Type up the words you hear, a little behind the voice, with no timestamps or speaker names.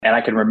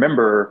I can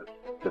remember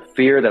the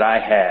fear that I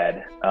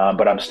had,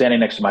 but I'm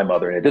standing next to my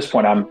mother. And at this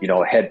point, I'm,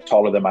 a head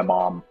taller than my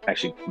mom,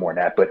 actually more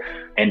than that,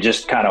 and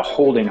just kind of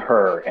holding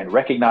her and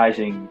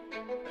recognizing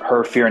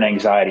her fear and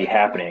anxiety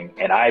happening.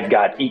 And I've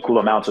got equal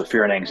amounts of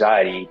fear and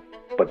anxiety,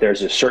 but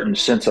there's a certain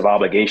sense of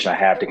obligation I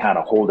have to kind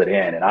of hold it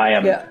in.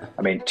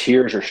 And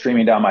tears are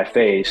streaming down my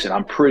face, and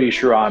I'm pretty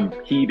sure I'm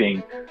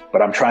heaving,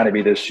 but I'm trying to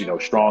be this,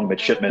 strong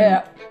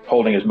midshipman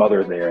holding his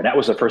mother there. And that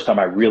was the first time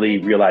I really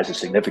realized the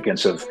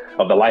significance of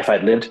the life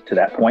I'd lived to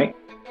that point,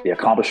 the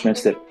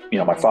accomplishments that,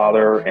 my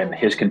father and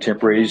his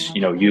contemporaries,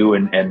 you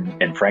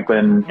and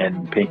Franklin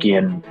and Pinky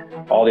and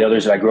all the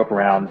others that I grew up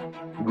around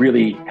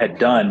really had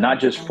done,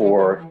 not just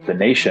for the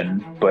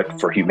nation, but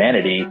for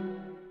humanity.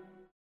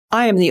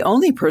 I am the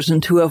only person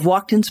to have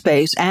walked in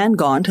space and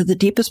gone to the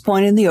deepest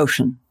point in the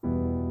ocean.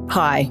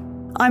 Hi,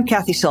 I'm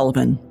Kathy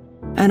Sullivan,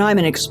 and I'm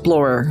an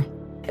explorer.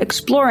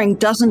 Exploring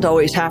doesn't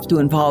always have to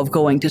involve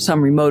going to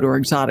some remote or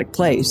exotic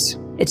place.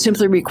 It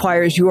simply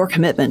requires your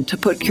commitment to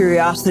put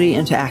curiosity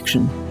into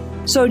action.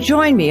 So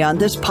join me on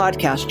this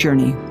podcast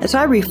journey as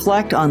I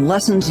reflect on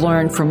lessons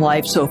learned from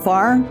life so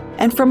far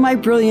and from my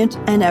brilliant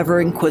and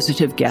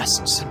ever-inquisitive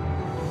guests.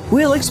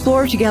 We'll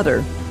explore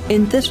together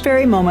in this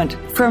very moment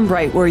from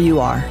right where you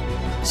are.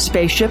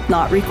 Spaceship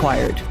not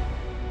required.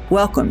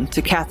 Welcome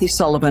to Kathy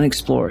Sullivan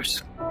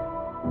Explores.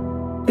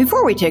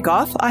 Before we take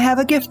off, I have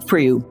a gift for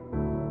you.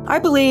 I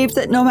believe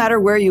that no matter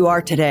where you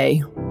are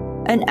today,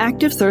 an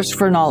active thirst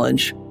for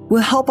knowledge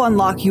will help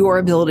unlock your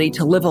ability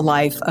to live a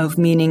life of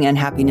meaning and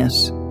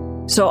happiness.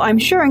 So I'm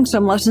sharing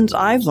some lessons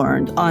I've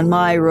learned on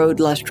my road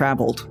less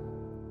traveled.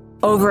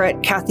 Over at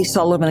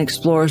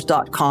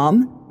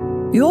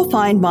KathySullivanExplores.com, you'll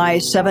find my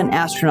 7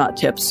 astronaut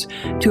tips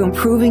to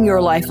improving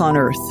your life on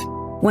Earth.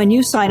 When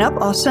you sign up,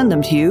 I'll send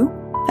them to you,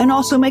 and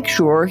also make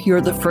sure you're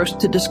the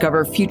first to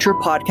discover future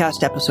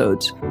podcast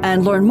episodes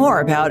and learn more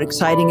about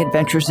exciting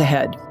adventures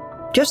ahead.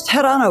 Just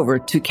head on over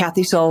to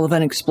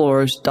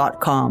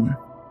KathySullivanExplores.com.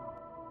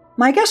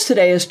 My guest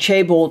today is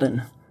Che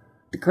Bolden,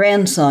 the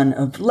grandson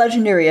of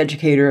legendary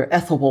educator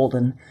Ethel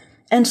Bolden,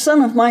 and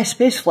son of my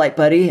spaceflight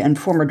buddy and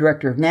former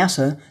director of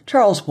NASA,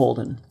 Charles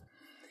Bolden.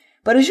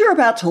 But as you're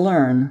about to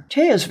learn,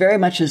 Che is very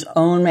much his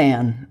own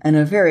man and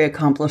a very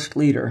accomplished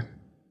leader.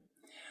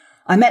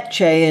 I met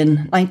Che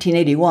in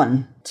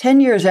 1981, 10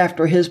 years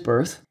after his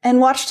birth, and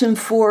watched him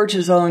forge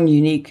his own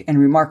unique and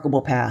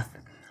remarkable path,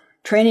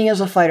 training as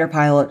a fighter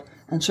pilot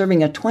and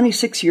serving a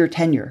 26-year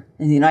tenure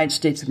in the United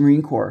States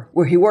Marine Corps,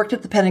 where he worked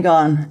at the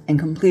Pentagon and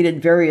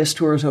completed various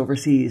tours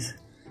overseas,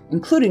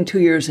 including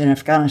 2 years in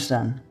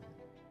Afghanistan.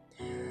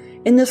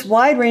 In this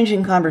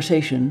wide-ranging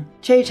conversation,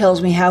 Che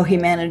tells me how he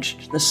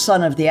managed the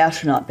Son of the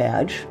Astronaut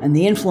badge and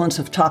the influence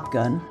of Top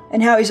Gun,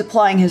 and how he's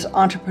applying his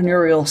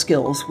entrepreneurial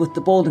skills with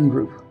the Bolden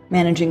Group,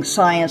 managing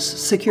science,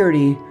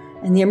 security,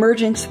 and the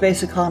emerging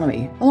space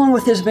economy, along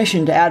with his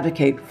mission to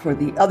advocate for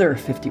the other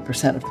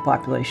 50% of the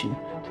population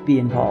to be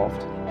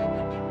involved.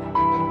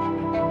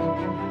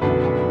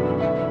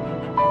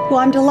 Well,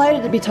 I'm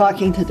delighted to be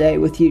talking today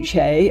with you,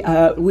 Che.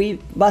 We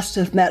must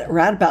have met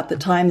around about the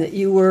time that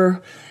you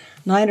were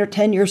 9 or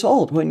 10 years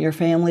old when your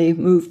family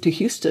moved to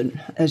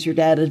Houston as your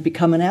dad had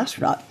become an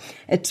astronaut.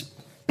 It's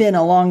been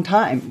a long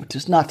time, which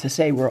is not to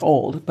say we're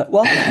old, but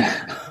welcome.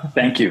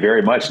 Thank you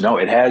very much. No,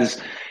 it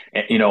has.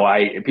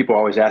 People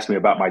always ask me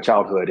about my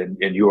childhood,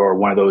 and you are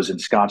one of those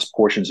ensconced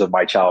portions of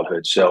my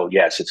childhood. So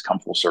yes, it's come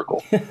full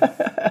circle.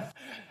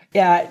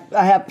 Yeah,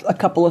 I have a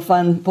couple of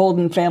fun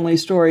Bolden family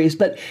stories,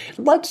 but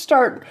let's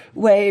start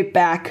way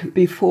back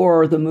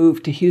before the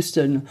move to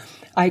Houston.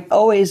 I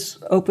always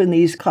open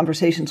these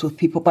conversations with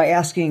people by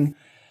asking,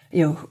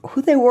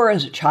 who they were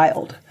as a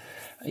child.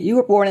 You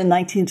were born in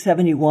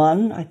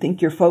 1971. I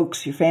think your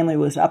family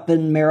was up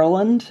in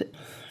Maryland.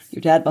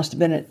 Your dad must have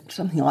been at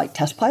something like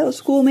test pilot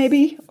school,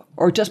 maybe,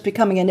 or just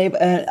becoming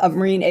a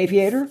Marine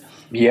aviator.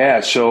 Yeah,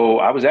 so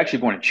I was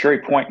actually born in Cherry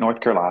Point,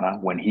 North Carolina,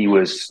 when he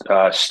was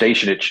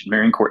stationed at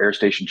Marine Corps Air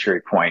Station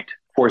Cherry Point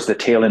towards the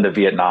tail end of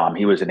Vietnam.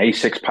 He was an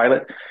A6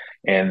 pilot,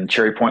 and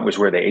Cherry Point was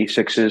where the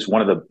A6s,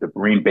 one of the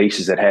Marine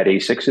bases that had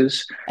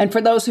A6s. And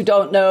for those who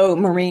don't know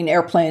Marine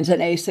airplanes, an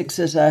A6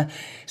 is a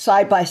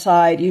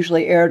side-by-side,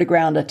 usually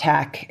air-to-ground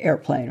attack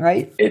airplane,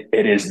 right?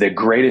 It is the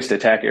greatest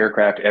attack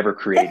aircraft ever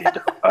created.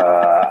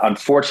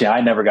 Unfortunately,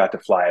 I never got to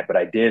fly it, but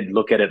I did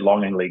look at it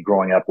longingly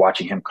growing up,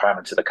 watching him climb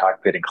into the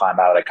cockpit and climb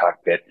out of the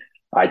cockpit.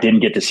 I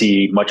didn't get to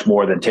see much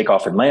more than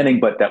takeoff and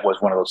landing, but that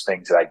was one of those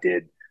things that I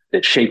did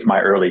that shaped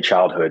my early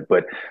childhood.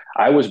 But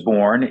I was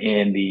born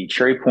in the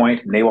Cherry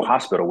Point Naval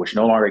Hospital, which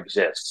no longer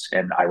exists.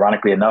 And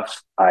ironically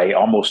enough, I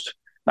almost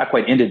not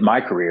quite ended my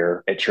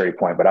career at Cherry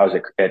Point, but I was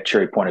at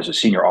Cherry Point as a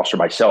senior officer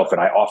myself.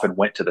 And I often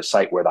went to the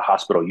site where the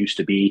hospital used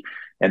to be.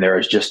 And there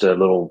is just a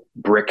little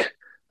brick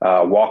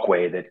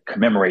walkway that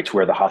commemorates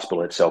where the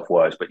hospital itself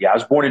was. But yeah, I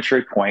was born in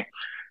Cherry Point.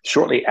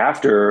 Shortly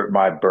after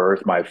my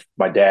birth,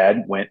 my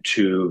dad went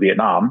to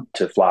Vietnam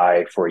to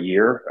fly for a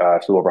year,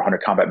 flew over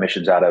 100 combat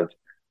missions out of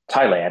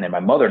Thailand, and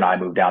my mother and I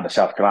moved down to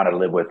South Carolina to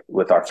live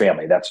with our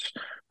family. That's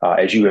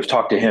as you have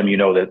talked to him, you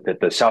know that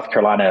the South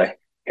Carolina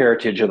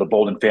heritage of the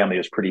Bolden family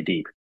is pretty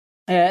deep.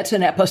 Yeah, it's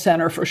an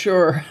epicenter for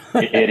sure.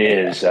 It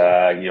is,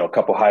 a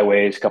couple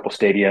highways, a couple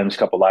stadiums, a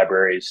couple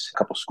libraries, a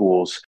couple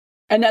schools.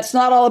 And that's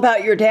not all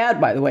about your dad,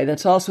 by the way.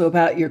 That's also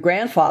about your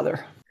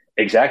grandfather.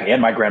 Exactly.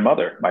 And my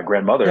grandmother. My Yeah.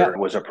 grandmother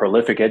was a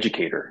prolific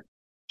educator.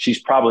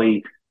 She's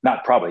probably,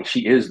 not probably,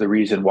 she is the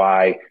reason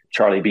why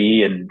Charlie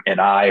B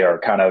and I are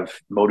kind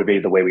of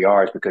motivated the way we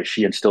are, is because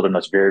she instilled in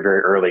us very,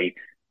 very early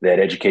that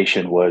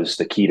education was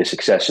the key to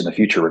success in the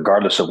future,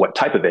 regardless of what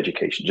type of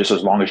education, just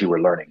as long as you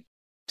were learning.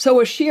 So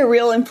was she a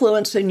real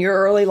influence in your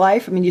early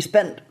life? I mean, you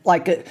spent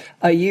like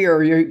a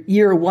year, your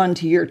year one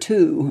to year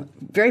two,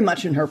 very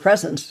much in her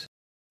presence.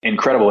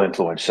 Incredible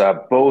influence.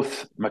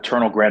 Both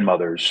maternal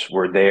grandmothers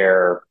were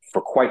there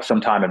for quite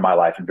some time in my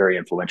life and very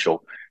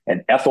influential.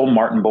 And Ethel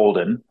Martin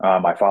Bolden,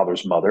 my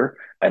father's mother,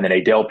 and then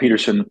Adele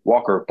Peterson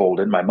Walker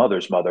Bolden, my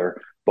mother's mother,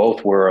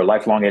 both were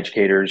lifelong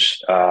educators.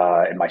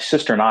 And my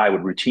sister and I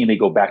would routinely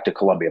go back to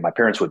Columbia. My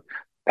parents would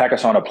pack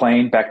us on a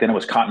plane. Back then it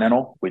was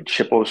Continental. We'd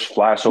ship us,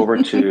 fly us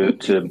over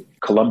to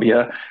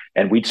Columbia,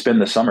 and we'd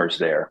spend the summers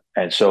there.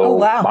 And Oh, so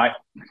wow.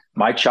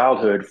 my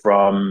childhood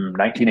from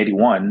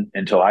 1981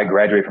 until I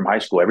graduated from high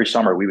school, every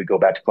summer we would go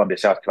back to Columbia,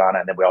 South Carolina,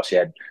 and then we also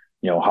had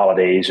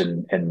holidays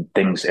and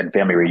things and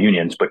family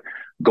reunions. But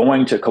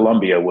going to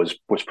Columbia was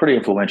pretty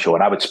influential,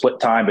 and I would split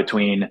time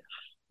between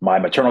my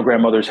maternal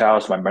grandmother's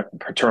house, my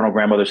paternal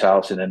grandmother's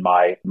house, and then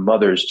my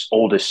mother's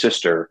oldest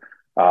sister.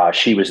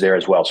 She was there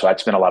as well, so I'd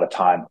spend a lot of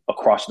time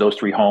across those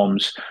three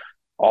homes.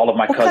 All of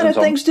my What kind cousins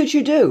of things did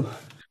you do?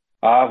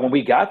 when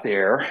we got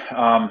there,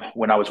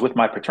 when I was with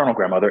my paternal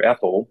grandmother,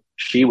 Ethel,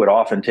 she would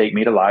often take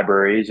me to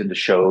libraries and to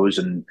shows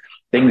and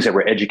things that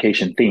were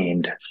education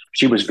themed.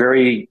 She was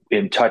very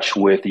in touch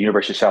with the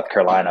University of South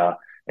Carolina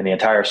and the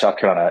entire South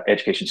Carolina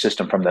education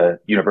system from the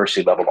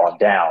university level on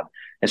down.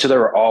 And so there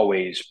were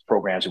always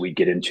programs that we'd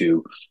get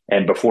into.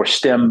 And before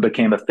STEM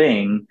became a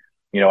thing,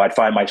 I'd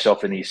find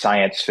myself in these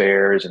science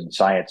fairs and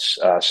science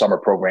summer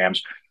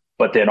programs.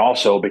 But then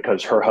also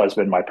because her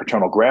husband, my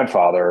paternal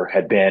grandfather,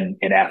 had been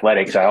in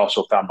athletics, I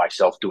also found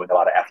myself doing a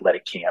lot of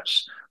athletic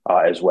camps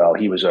as well.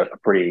 He was a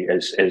pretty,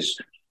 as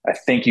I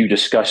think you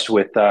discussed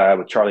with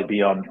Charlie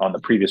B on the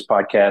previous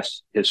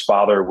podcast. His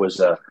father was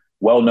a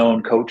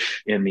well-known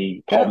coach in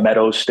the Yeah.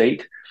 Palmetto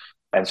State.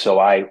 And so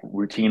I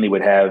routinely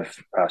would have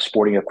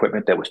sporting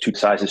equipment that was two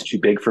sizes too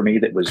big for me,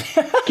 that was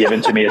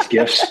given to me as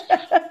gifts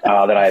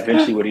that I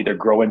eventually would either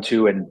grow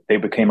into, and they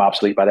became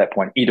obsolete by that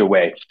point. Either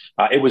way,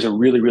 it was a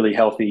really, really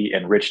healthy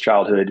and rich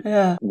childhood.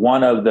 Yeah.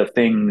 One of the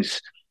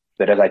things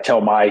that, as I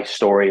tell my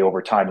story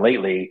over time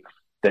lately,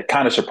 that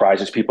kind of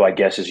surprises people, I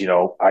guess, is,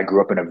 I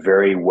grew up in a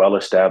very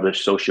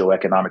well-established,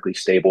 socioeconomically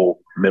stable,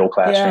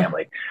 middle-class Yeah.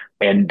 family.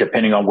 And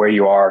depending on where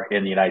you are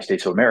in the United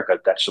States of America,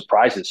 that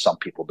surprises some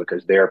people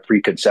because their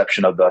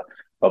preconception of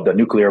the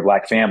nuclear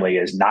black family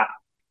is not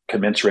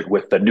commensurate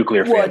with the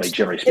nuclear family,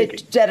 generally speaking.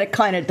 That it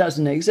kind of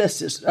doesn't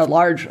exist is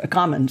a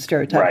common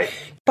stereotype. Right.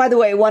 By the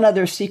way, one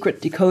other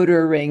secret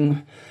decoder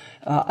ring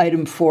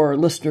item for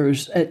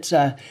listeners. It's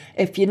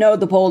if you know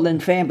the Bolden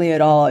family at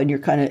all and you're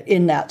kind of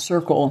in that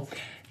circle,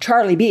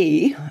 Charlie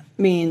B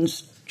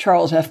means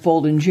Charles F.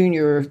 Bolden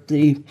Jr.,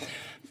 the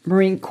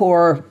Marine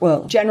Corps,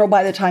 general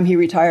by the time he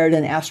retired,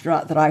 an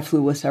astronaut that I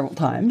flew with several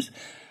times.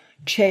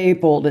 Che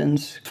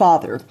Bolden's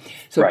father.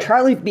 So Right.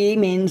 Charlie B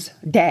means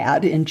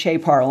dad in Che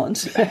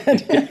parlance.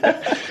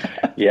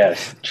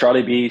 Yes.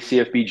 Charlie B,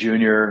 CFB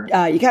Jr.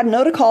 You got to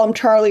know to call him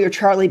Charlie or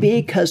Charlie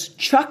B because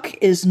Chuck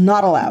is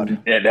not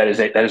allowed. That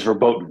is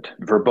verboten.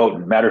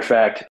 Verboten. Matter of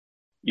fact,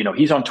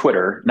 he's on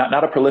Twitter,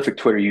 not a prolific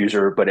Twitter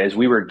user, but as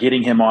we were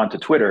getting him onto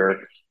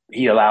Twitter,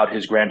 he allowed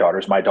his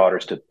granddaughters, my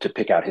daughters, to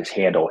pick out his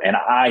handle. And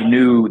I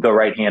knew the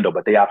right handle,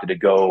 but they opted to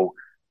go,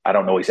 I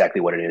don't know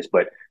exactly what it is,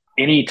 but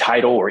any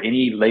title or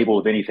any label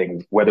of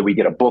anything, whether we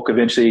get a book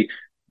eventually,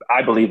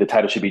 I believe the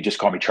title should be Just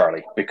Call Me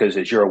Charlie, because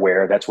as you're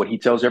aware, that's what he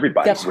tells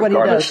everybody, That's what he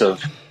regardless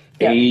does. of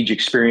Yeah. age,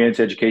 experience,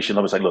 education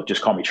level. It's like, look,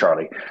 just call me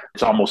Charlie.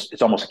 It's almost a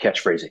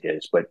catchphrase of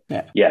his. But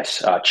Yeah.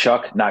 yes,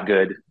 Chuck, not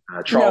good.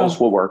 Charles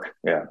will work.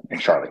 Yeah,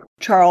 and Charlie.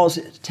 Charles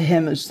to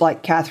him is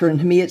like Catherine.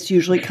 To me, it's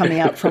usually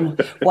coming out from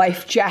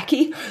wife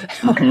Jackie.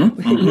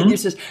 He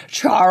says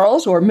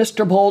Charles or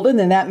Mr. Bolden,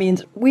 and that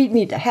means we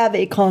need to have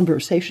a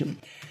conversation.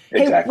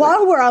 Exactly. Hey,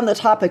 while we're on the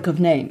topic of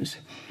names,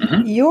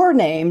 you're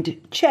named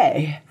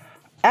Che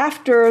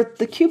after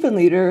the Cuban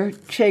leader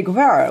Che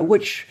Guevara,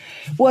 which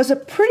was a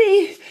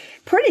pretty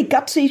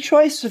gutsy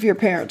choice of your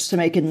parents to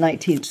make in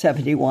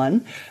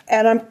 1971.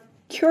 And I'm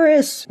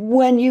curious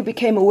when you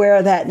became aware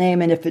of that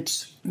name and if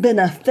it's been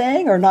a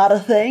thing or not a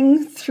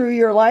thing through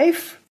your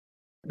life.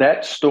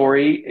 That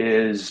story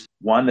is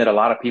one that a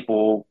lot of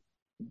people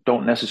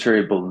don't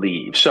necessarily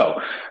believe. So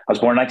I was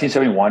born in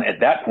 1971. At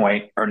that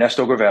point,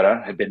 Ernesto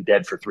Guevara had been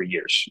dead for 3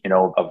 years,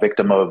 a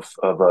victim of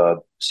a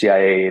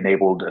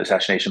CIA-enabled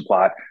assassination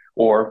plot,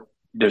 or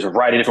there's a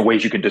variety of different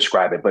ways you can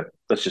describe it, but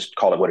let's just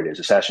call it what it is,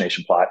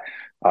 assassination plot,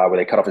 where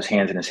they cut off his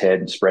hands and his head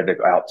and spread it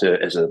out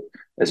as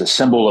a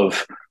symbol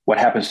of what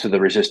happens to the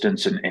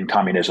resistance and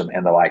communism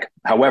and the like.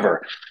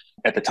 However,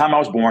 at the time I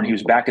was born, he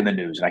was back in the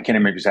news, and I can't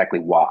remember exactly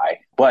why,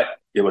 but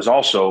it was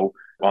also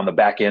on the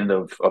back end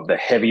of the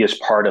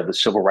heaviest part of the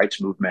civil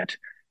rights movement.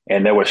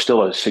 And there was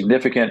still a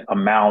significant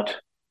amount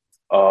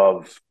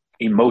of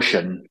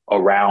emotion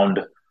around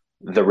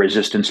the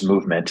resistance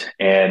movement.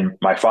 And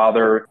my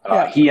father,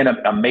 he and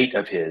a mate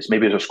of his,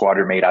 maybe it was a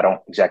squadron mate, I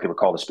don't exactly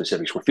recall the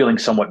specifics, were feeling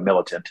somewhat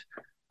militant.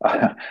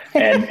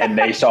 And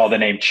they saw the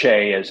name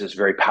Che as this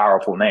very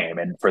powerful name.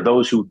 And for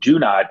those who do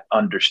not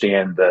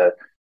understand the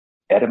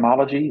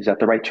etymology, is that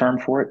the right term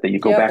for it? That you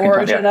go back and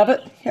origin of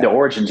it. The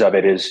origins of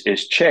it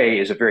is Che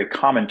is a very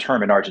common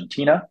term in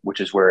Argentina, which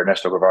is where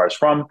Ernesto Guevara is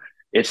from.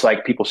 It's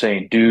like people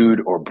saying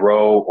dude or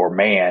bro or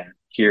man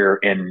here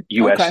in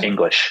U.S.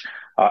 English.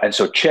 And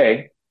so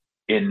Che,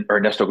 in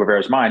Ernesto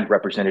Guevara's mind,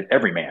 represented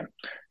every man.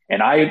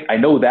 And I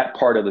know that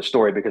part of the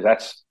story because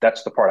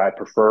that's the part I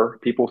prefer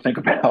people think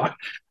about,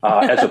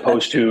 as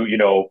opposed to,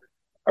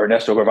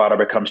 Ernesto Guevara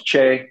becomes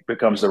Che,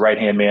 becomes the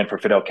right-hand man for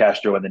Fidel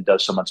Castro, and then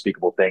does some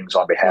unspeakable things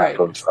on behalf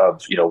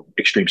of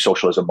extreme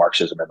socialism,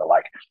 Marxism, and the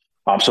like.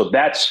 So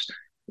that's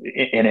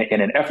in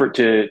an effort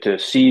to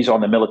seize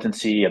on the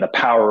militancy and the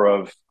power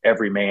of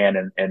every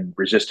man and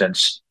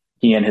resistance.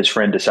 He and his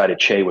friend decided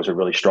Che was a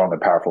really strong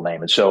and powerful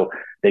name. And so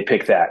they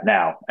picked that.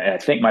 Now, and I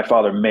think my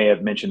father may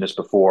have mentioned this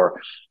before,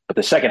 but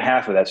the second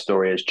half of that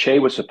story is Che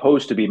was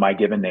supposed to be my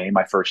given name,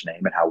 my first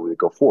name, and how we would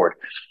go forward.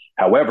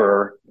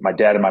 However, my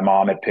dad and my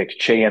mom had picked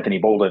Che Anthony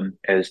Bolden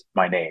as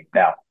my name.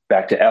 Now,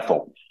 back to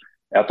Ethel.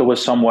 Ethel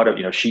was somewhat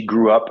of, she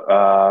grew up...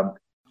 a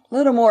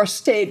little more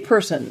staid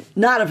person,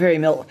 not a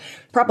very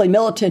probably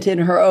militant in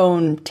her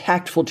own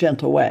tactful,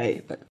 gentle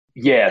way. But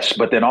yes,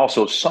 but then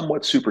also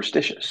somewhat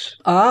superstitious.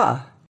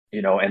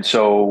 And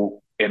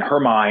so in her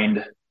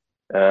mind,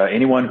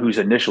 anyone whose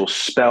initials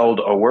spelled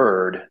a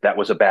word, that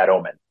was a bad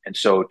omen. And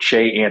so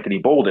Che Anthony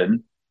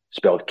Bolden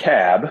spelled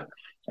cab,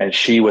 and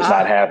she was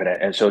not having it.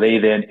 And so they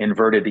then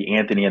inverted the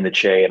Anthony and the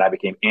Che, and I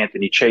became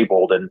Anthony Che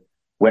Bolden,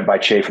 went by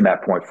Che from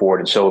that point forward.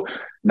 And so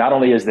not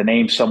only is the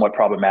name somewhat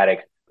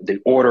problematic, the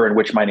order in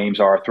which my names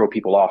are throw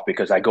people off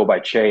because I go by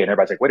Che and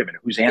everybody's like, wait a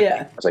minute, who's Anthony?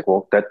 I was like,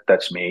 well,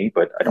 that's me,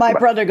 but I don't My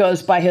brother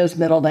goes by his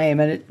middle name,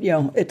 and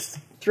it's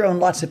thrown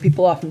lots of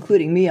people off,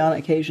 including me on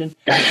occasion.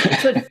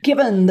 So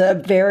given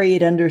the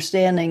varied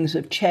understandings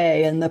of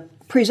Che and the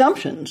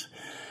presumptions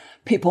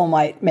people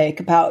might make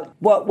about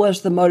what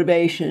was the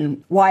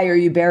motivation, why are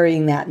you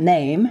burying that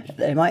name?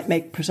 They might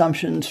make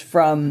presumptions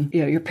from,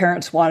 your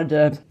parents wanted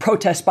to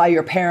protest by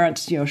your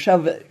parents,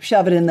 shove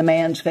it in the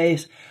man's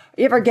face.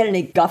 You ever get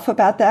any grief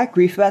about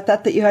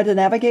that you had to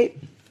navigate?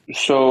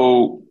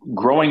 So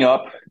growing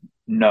up,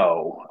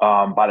 no.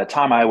 By the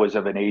time I was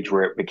of an age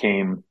where it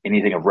became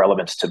anything of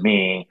relevance to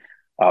me,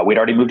 we'd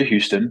already moved to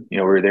Houston.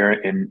 We were there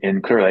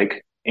in Clear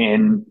Lake.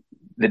 And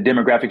the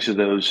demographics of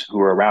those who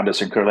were around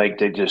us in Clear Lake,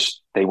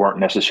 they weren't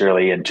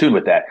necessarily in tune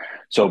with that.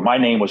 So my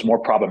name was more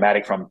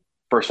problematic from,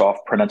 first off,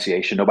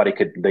 pronunciation.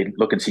 They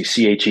look and see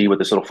CHE with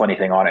this little funny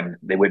thing on it, and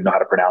they wouldn't know how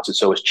to pronounce it.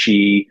 So it's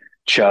Chi,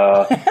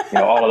 Cha,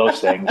 all of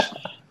those things.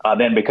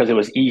 Then because it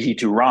was easy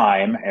to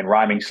rhyme and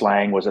rhyming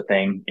slang was a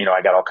thing,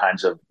 I got all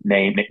kinds of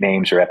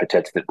nicknames or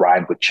epithets that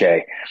rhymed with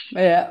Che.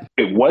 Yeah.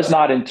 It was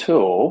not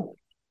until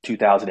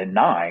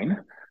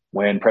 2009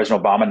 when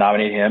President Obama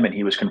nominated him and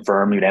he was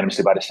confirmed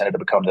unanimously by the Senate to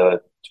become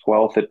the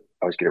 12th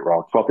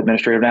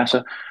administrator of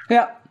NASA.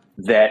 Yeah.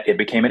 That it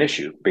became an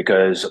issue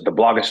because the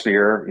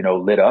blogosphere,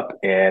 lit up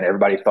and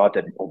everybody thought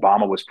that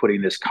Obama was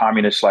putting this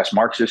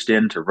communist/Marxist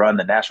in to run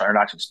the National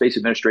Aeronautics and Space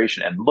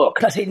Administration. And look,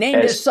 because he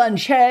named his son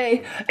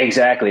Che.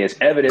 Exactly. As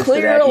evidence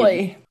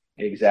clearly. To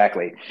that.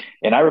 Exactly.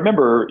 And I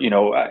remember,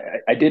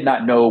 I did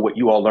not know what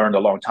you all learned a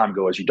long time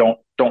ago is you don't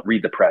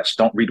read the press,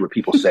 don't read what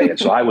people say. And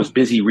so I was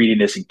busy reading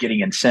this and getting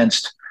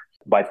incensed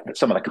by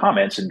some of the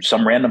comments, and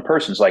some random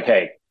person's like,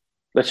 hey,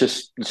 let's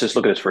just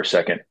look at this for a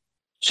second.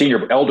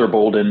 Senior Elder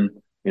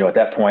Bolden, at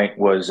that point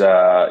was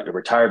a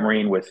retired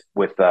Marine with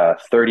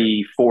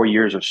 34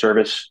 years of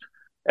service.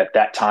 At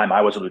that time,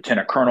 I was a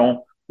lieutenant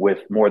colonel with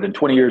more than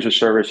 20 years of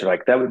service.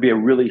 Like that would be a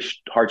really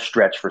hard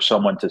stretch for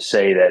someone to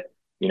say that,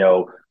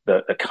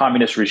 the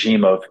communist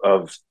regime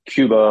of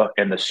Cuba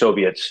and the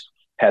Soviets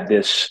had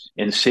this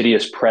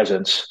insidious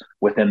presence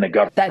within the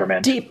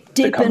government. That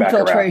deep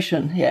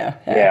infiltration. Yeah.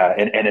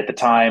 And at the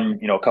time,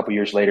 a couple of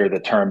years later, the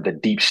term the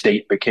deep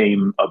state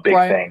became a big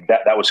thing.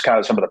 That was kind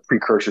of some of the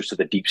precursors to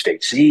the deep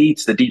state. See,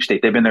 it's the deep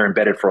state. They've been there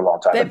embedded for a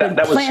long time. They've been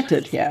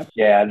planted. Yeah.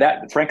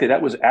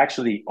 That was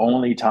actually the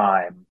only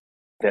time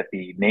that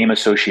the name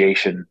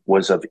association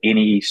was of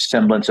any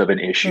semblance of an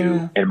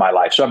issue in my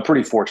life. So I'm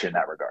pretty fortunate in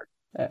that regard.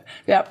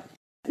 Yeah.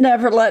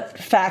 Never let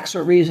facts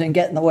or reason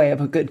get in the way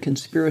of a good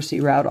conspiracy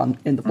route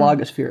in the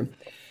blogosphere.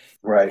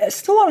 Right. I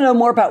still want to know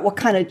more about what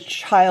kind of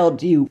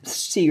child you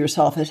see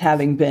yourself as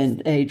having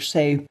been age,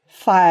 say,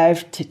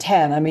 5 to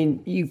 10. I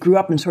mean, you grew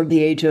up in sort of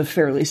the age of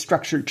fairly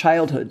structured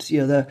childhoods,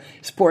 the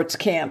sports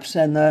camps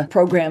and the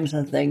programs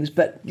and things,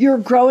 but your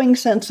growing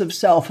sense of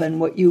self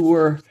and what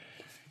you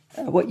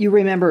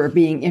remember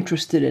being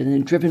interested in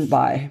and driven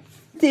by.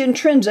 The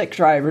intrinsic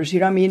drivers,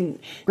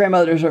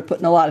 grandmothers are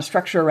putting a lot of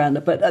structure around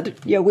it,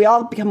 but, we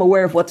all become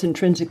aware of what's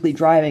intrinsically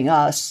driving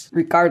us,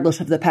 regardless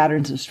of the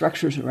patterns and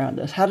structures around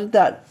us. How did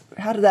that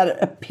How did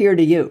that appear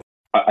to you?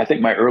 I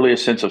think my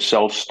earliest sense of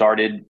self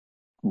started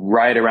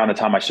right around the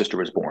time my sister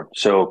was born.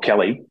 So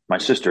Kelly, my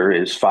sister,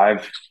 is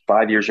five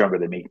years younger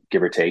than me,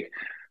 give or take.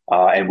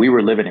 And we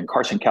were living in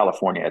Carson,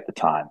 California at the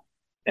time.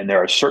 And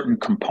there are certain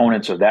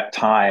components of that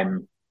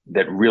time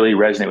that really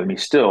resonate with me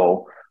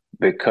still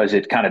because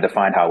it kind of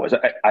defined how it was.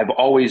 I've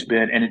always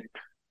been,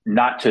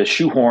 not to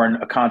shoehorn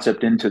a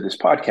concept into this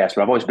podcast,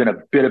 but I've always been a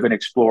bit of an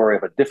explorer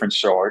of a different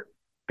sort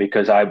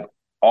because I've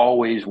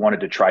always wanted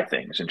to try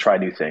things and try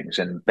new things.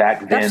 And back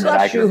then, that's not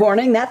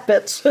shoehorning, that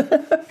fits.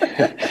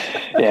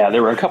 Yeah,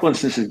 there were a couple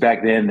instances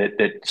back then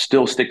that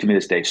still stick to me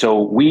this day.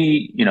 So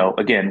we,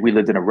 again, we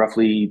lived in a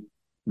roughly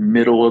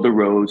middle of the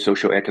road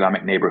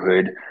socioeconomic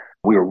neighborhood.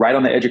 We were right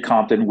on the edge of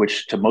Compton,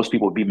 which to most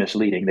people would be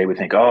misleading. They would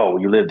think, oh,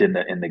 you lived in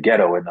the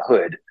ghetto, in the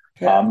hood.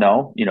 Yeah.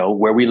 No,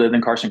 where we lived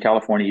in Carson,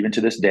 California, even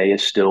to this day,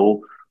 is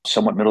still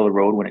somewhat middle of the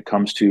road when it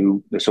comes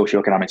to the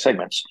socioeconomic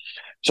segments.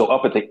 So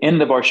up at the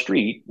end of our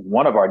street,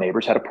 one of our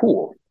neighbors had a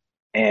pool.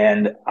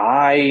 And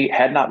I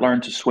had not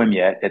learned to swim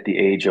yet at the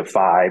age of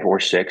 5 or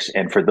 6.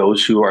 And for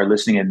those who are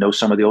listening and know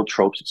some of the old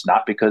tropes, it's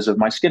not because of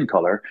my skin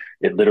color.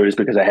 It literally is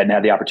because I hadn't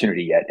had the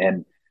opportunity yet.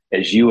 And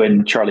as you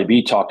and Charlie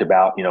B talked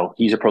about,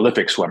 he's a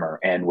prolific swimmer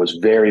and was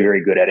very,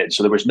 very good at it.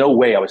 So there was no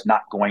way I was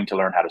not going to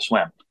learn how to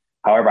swim.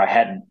 However, I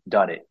hadn't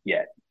done it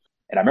yet.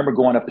 And I remember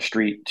going up the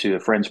street to a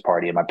friend's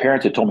party, and my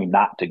parents had told me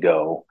not to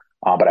go,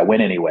 but I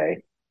went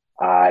anyway.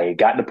 I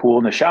got in the pool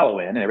in the shallow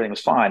end and everything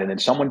was fine. And then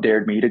someone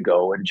dared me to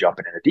go and jump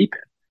in the deep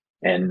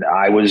end. And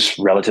I was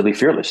relatively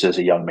fearless as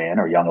a young man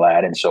or young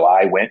lad. And so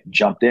I went,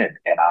 jumped in,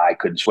 and I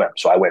couldn't swim.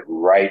 So I went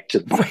right to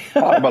the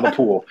bottom of the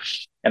pool.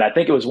 And I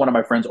think it was one of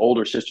my friend's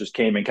older sisters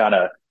came and kind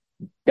of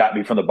got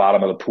me from the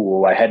bottom of the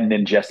pool. I hadn't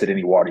ingested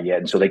any water yet.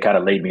 And so they kind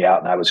of laid me out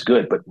and I was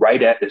good. But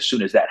as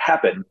soon as that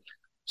happened,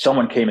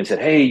 someone came and said,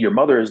 hey, your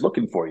mother is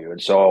looking for you.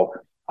 And so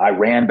I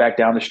ran back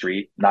down the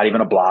street, not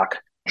even a block,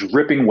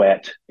 dripping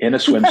wet in a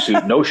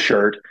swimsuit, no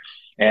shirt.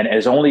 And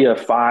as only a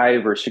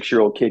 5 or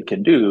 6-year-old kid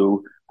can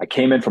do, I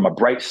came in from a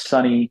bright,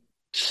 sunny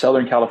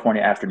Southern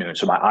California afternoon.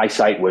 So my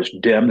eyesight was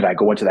dimmed and I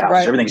go into the house.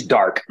 Right. Everything's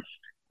dark.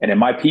 And in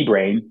my pea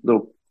brain,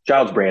 little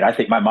child's brain, I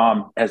think my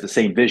mom has the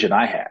same vision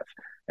I have.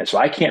 And so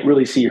I can't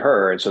really see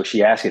her. And so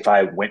she asked if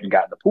I went and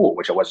got in the pool,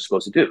 which I wasn't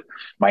supposed to do.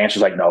 My answer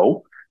is like,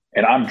 no.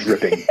 And I'm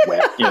dripping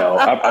wet.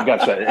 I've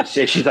got sweat.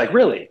 She's like,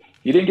 really?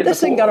 You didn't get this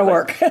thing got to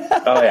work.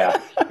 Oh yeah,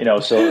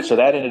 so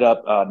that ended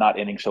up not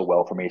ending so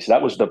well for me. So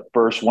that was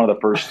one of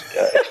the first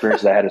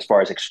experiences I had as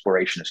far as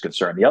exploration is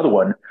concerned. The other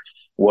one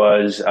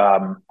was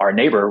our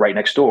neighbor right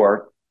next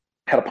door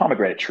had a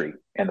pomegranate tree,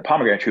 and the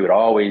pomegranate tree would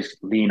always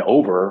lean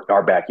over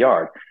our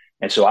backyard.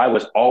 And so I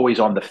was always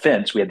on the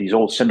fence. We had these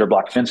old cinder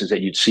block fences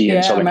that you'd see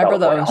in Southern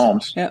California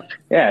homes. Yep.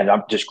 Yeah, and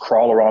I'd just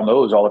crawl around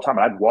those all the time.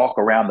 And I'd walk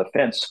around the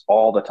fence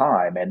all the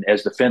time. And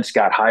as the fence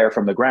got higher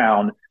from the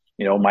ground,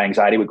 my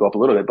anxiety would go up a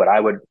little bit, but I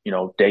would,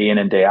 day in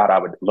and day out, I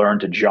would learn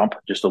to jump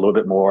just a little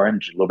bit more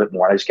and a little bit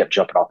more. I just kept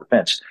jumping off the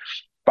fence.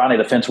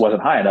 Finally, the fence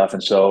wasn't high enough.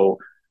 And so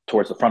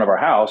towards the front of our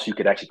house, you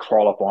could actually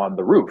crawl up on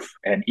the roof.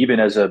 And even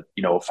as a,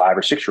 5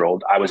 or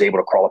 6-year-old, I was able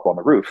to crawl up on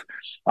the roof.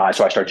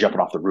 So I started jumping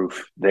off the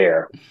roof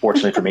there.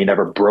 Fortunately for me,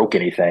 never broke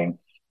anything.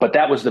 But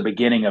that was the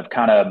beginning of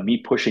kind of me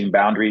pushing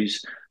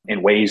boundaries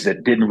in ways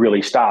that didn't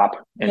really stop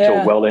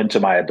until well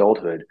into my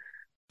adulthood.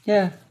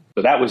 Yeah.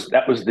 So that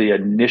was the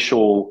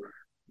initial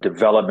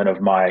development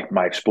of my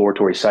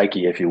exploratory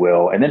psyche, if you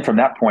will. And then from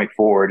that point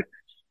forward,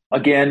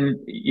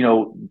 again,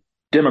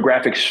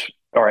 demographics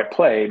are at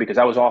play because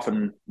I was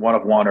often one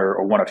of one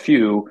or one of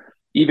few.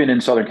 Even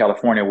in Southern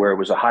California, where it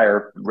was a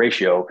higher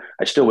ratio,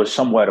 I still was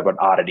somewhat of an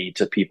oddity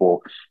to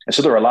people. And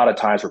so there were a lot of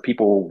times where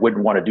people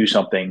wouldn't want to do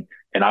something,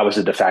 and I was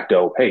a de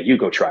facto, hey, you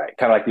go try it.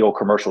 Kind of like the old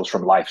commercials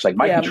from Life. It's like,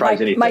 Mikey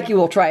tries anything. Mikey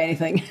will try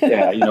anything.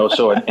 Yeah,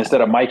 so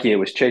instead of Mikey, it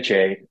was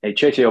Cheche. Hey,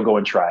 Cheche will go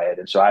and try it.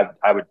 And so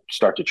I would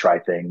start to try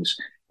things.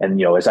 And,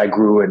 as I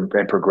grew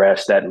and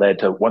progressed, that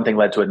one thing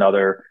led to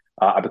another.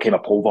 I became a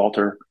pole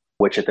vaulter,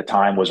 which at the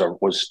time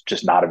was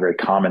just not a very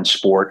common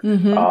sport.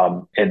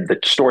 Mm-hmm. And the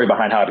story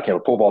behind how I became a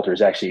pole vaulter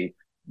is actually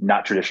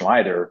not traditional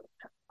either.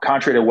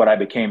 Contrary to what I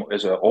became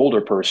as an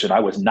older person, I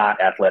was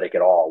not athletic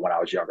at all when I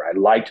was younger. I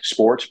liked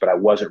sports, but I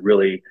wasn't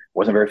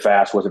very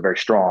fast, wasn't very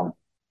strong.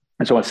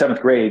 And so in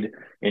 7th grade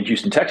in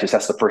Houston, Texas,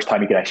 that's the first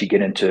time you can actually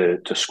get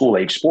into school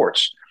age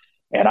sports.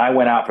 And I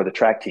went out for the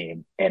track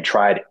team and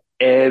tried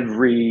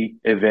every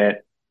event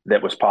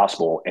that was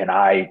possible. And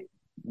I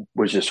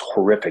was just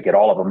horrific at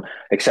all of them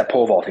except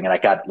pole vaulting, and I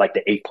got like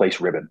the 8th place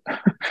ribbon.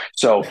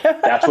 So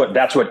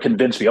that's what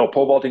convinced me,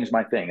 pole vaulting is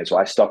my thing. And so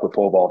I stuck with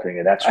pole vaulting,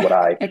 and that's what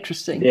I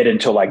did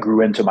until I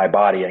grew into my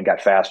body and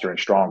got faster and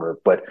stronger.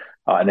 But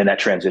and then that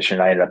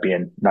transition, I ended up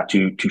being not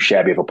too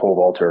shabby of a pole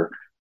vaulter,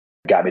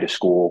 got me to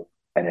school,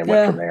 and then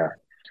went from there.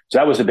 So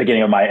that was the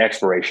beginning of my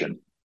exploration.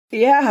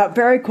 Yeah,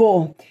 very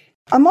cool.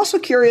 I'm also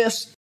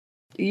curious,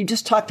 you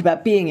just talked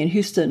about being in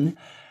Houston.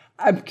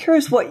 I'm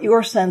curious what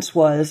your sense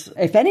was,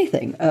 if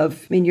anything,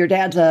 your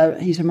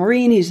dad's he's a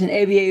Marine, he's an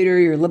aviator,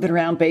 you're living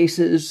around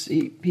bases,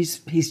 he's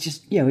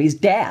just, he's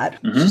dad,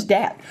 mm-hmm. He's just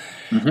dad.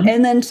 Mm-hmm.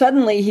 And then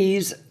suddenly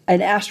he's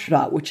an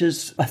astronaut, which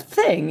is a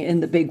thing in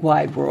the big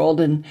wide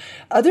world. And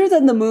other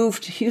than the move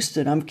to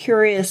Houston, I'm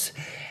curious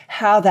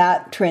how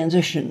that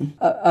transition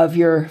of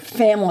your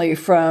family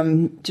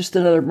from just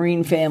another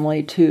Marine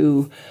family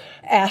to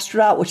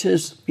astronaut, which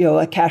is,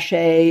 a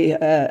cachet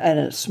and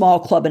a small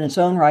club in its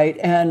own right.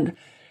 And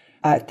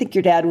I think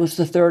your dad was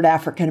the third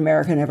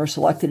African-American ever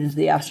selected into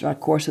the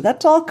astronaut corps. So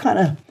that's all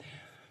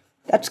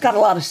that's got a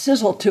lot of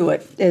sizzle to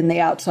it in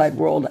the outside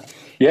world.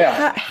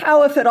 Yeah.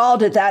 How, if at all,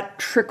 did that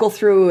trickle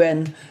through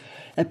and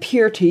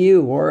appear to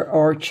you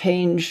or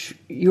change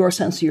your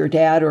sense of your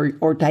dad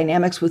or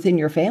dynamics within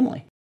your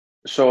family?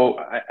 So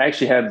I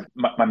actually have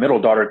my middle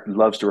daughter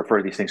loves to refer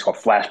to these things called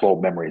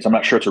flashbulb memories. I'm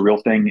not sure it's a real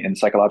thing in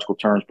psychological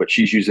terms, but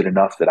she's used it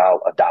enough that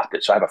I'll adopt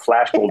it. So I have a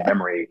flashbulb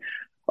memory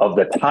of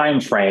the time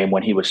frame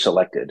when he was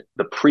selected.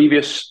 The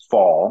previous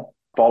fall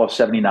of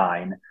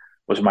 79,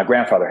 was when my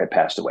grandfather had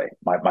passed away,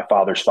 my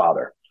father's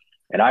father.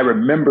 And I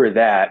remember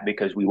that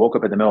because we woke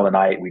up in the middle of the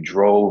night. We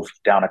drove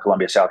down to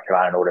Columbia, South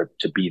Carolina in order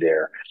to be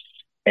there.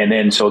 And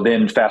then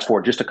fast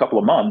forward just a couple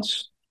of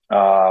months,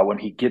 when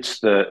he gets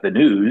the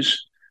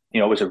news,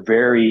 it was a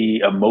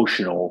very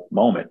emotional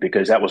moment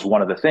because that was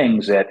one of the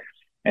things that,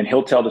 and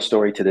he'll tell the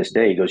story to this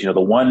day. He goes,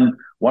 the one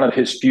of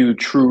his few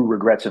true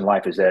regrets in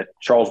life is that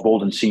Charles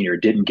Bolden Sr.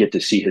 didn't get to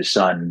see his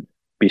son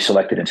be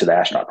selected into the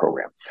astronaut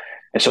program.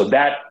 And so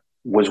that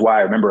was why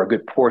I remember a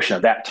good portion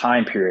of that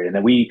time period. And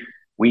then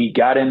we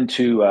got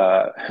into,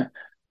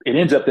 it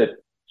ends up that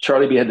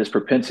Charlie B had this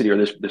propensity or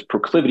this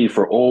proclivity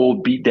for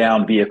old beat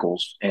down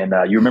vehicles. And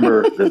you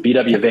remember the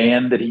VW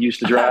van that he used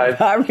to drive?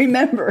 I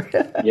remember.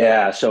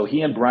 Yeah. So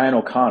he and Brian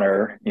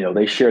O'Connor,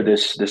 they shared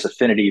this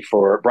affinity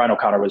for. Brian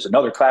O'Connor was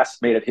another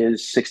classmate of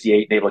his,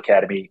 68 Naval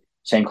Academy,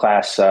 same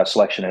class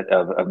selection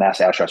of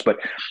NASA astronauts. But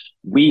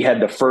we had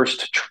the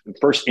first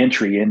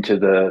entry into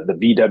the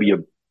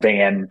VW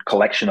van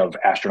collection of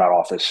astronaut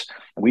office.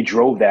 And we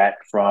drove that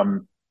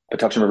from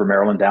Patuxent River,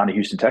 Maryland, down to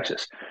Houston,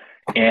 Texas.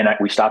 And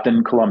we stopped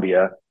in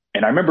Columbia.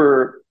 And I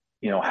remember,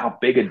 how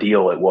big a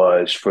deal it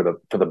was for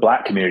the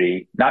Black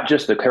community, not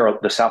just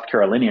the South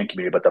Carolinian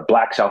community, but the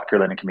Black South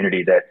Carolinian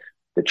community that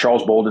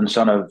Charles Bolden,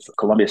 son of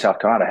Columbia, South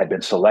Carolina, had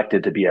been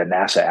selected to be a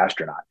NASA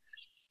astronaut.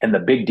 And the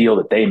big deal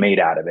that they made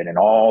out of it and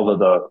all of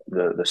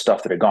the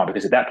stuff that had gone,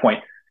 because at that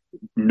point,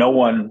 no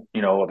one,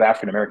 of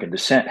African-American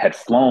descent had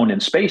flown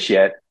in space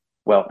yet.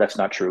 Well, that's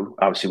not true.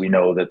 Obviously, we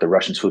know that the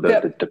Russians flew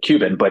the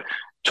Cuban, but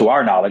to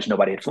our knowledge,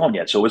 nobody had flown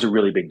yet. So it was a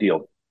really big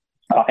deal.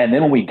 And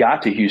then when we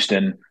got to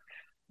Houston,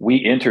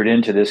 we entered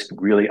into this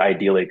really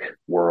idyllic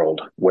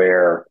world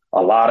where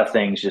a lot of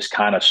things just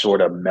kind of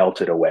sort of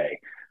melted away.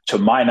 To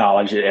my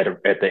knowledge,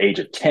 at the age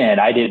of 10,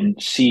 I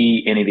didn't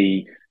see any of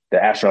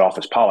the astronaut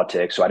office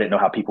politics. So I didn't know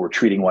how people were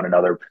treating one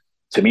another.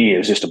 To me, it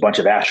was just a bunch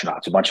of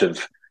astronauts,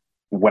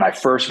 when I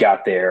first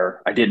got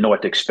there, I didn't know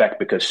what to expect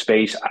because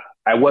space,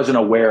 I wasn't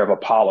aware of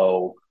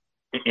Apollo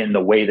in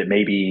the way that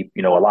maybe,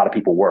 a lot of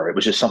people were. It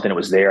was just something that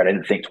was there. I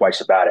didn't think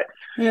twice about it.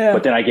 Yeah.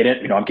 But then I get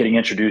in, I'm getting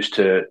introduced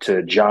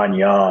to John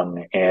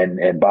Young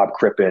and Bob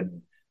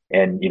Crippen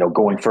and,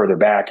 going further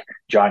back,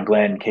 John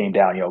Glenn came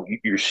down,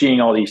 you're seeing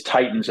all these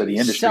titans of the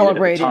industry.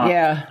 Celebrated.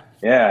 Yeah.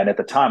 Yeah. And at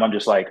the time I'm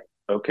just like,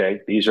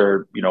 okay, these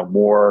are,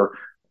 more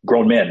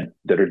grown men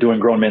that are doing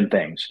grown men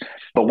things.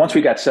 But once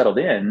we got settled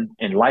in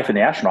life in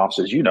the astronaut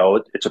offices,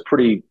 it's a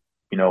pretty,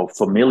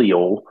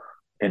 familial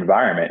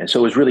environment. And so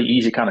it was really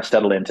easy to kind of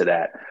settle into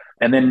that.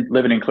 And then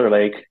living in Clear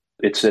Lake,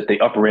 it's at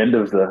the upper end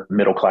of the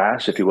middle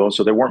class, if you will.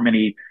 So there weren't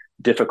many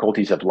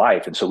difficulties of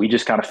life. And so we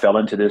just kind of fell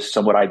into this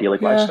somewhat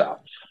idyllic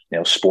lifestyle.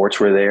 Sports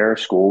were there,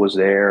 school was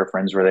there,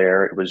 friends were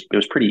there. It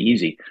was pretty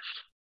easy.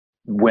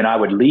 When I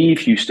would leave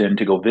Houston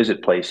to go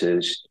visit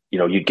places,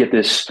 you'd get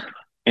this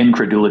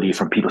incredulity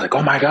from people like,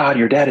 oh my God,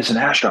 your dad is an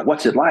astronaut.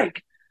 What's it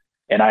like?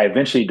 And I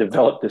eventually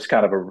developed this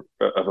kind of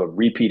a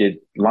repeated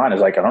line. Is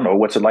like, I don't know,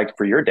 what's it like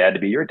for your dad to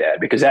be your dad?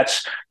 Because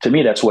to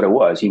me, that's what it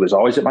was. He was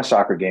always at my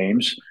soccer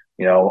games,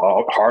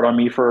 hard on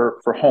me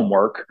for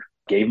homework,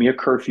 gave me a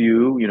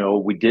curfew.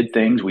 We did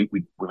things. We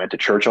went to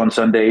church on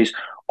Sundays.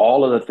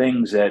 All of the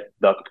things that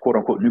the quote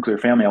unquote nuclear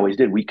family always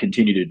did, we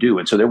continue to do.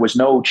 And so there was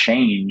no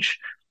change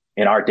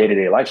in our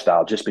day-to-day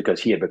lifestyle just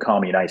because he had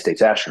become a United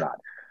States astronaut.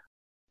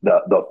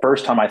 The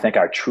first time I think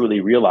I truly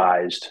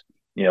realized,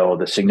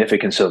 the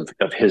significance of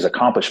his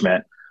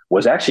accomplishment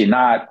was actually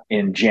not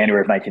in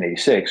January of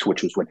 1986,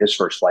 which was when his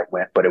first flight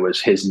went, but it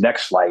was his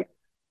next flight,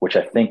 which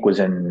I think was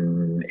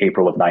in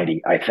April of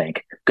 90, I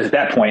think. Because at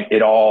that point,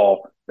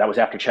 that was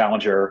after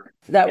Challenger.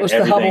 That was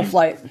the Hubble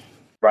flight.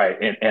 Right.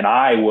 And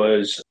I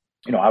was,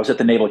 I was at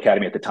the Naval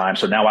Academy at the time.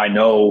 So now I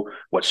know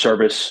what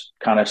service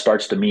kind of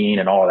starts to mean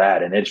and all of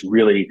that. And it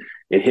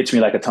hits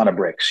me like a ton of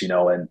bricks, and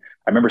I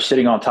remember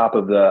sitting on top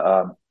of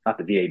not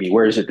the VAB.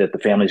 Where is it that the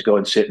families go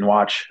and sit and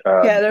watch?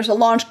 There's a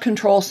launch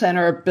control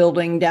center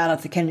building down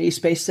at the Kennedy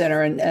Space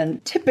Center.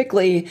 And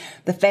typically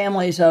the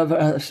families of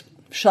a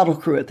shuttle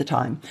crew at the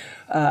time,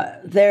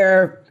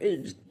 they're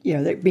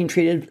being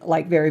treated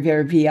like very,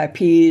 very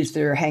VIPs.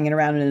 They're hanging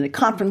around in the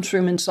conference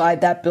room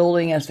inside that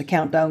building as the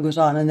countdown goes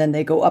on. And then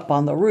they go up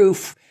on the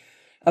roof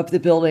of the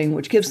building,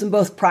 which gives them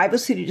both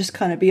privacy to just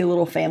kind of be a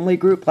little family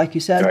group, like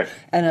you said, Right.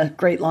 and a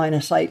great line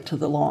of sight to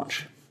the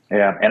launch.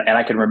 Yeah. And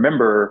I can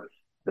remember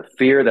the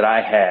fear that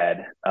I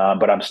had,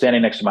 but I'm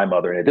standing next to my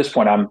mother. And at this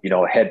point, I'm,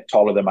 a head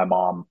taller than my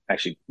mom,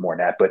 actually more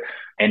than that,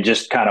 and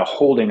just kind of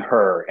holding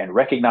her and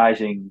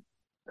recognizing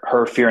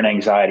her fear and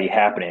anxiety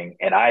happening.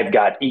 And I've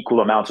got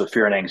equal amounts of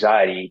fear and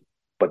anxiety,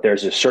 but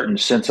there's a certain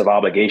sense of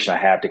obligation I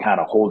have to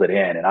kind of hold it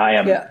in.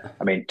 And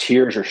Yeah.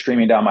 tears are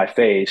streaming down my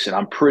face and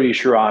I'm pretty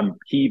sure I'm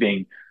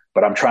heaving,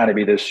 but I'm trying to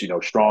be this,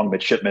 strong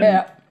midshipman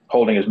Yeah.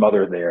 holding his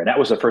mother there. And that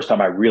was the first time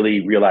I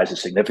really realized the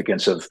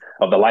significance of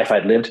the life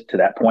I'd lived to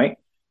that point,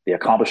 the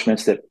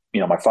accomplishments that,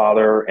 my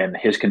father and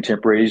his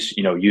contemporaries,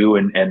 you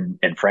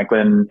and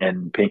Franklin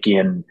and Pinky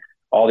and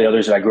all the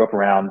others that I grew up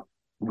around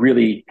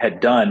really had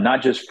done,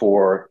 not just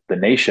for the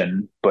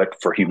nation,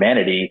 but for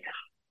humanity.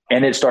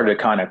 And it started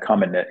to kind of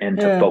come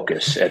into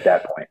focus at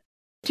that point.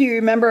 Do you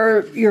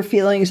remember your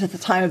feelings at the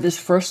time of this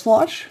first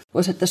launch?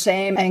 Was it the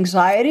same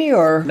anxiety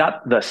or?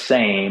 Not the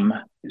same.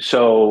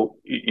 So,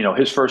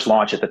 his first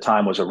launch at the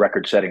time was a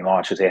record-setting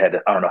launch because they had,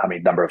 I don't know how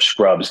many number of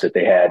scrubs that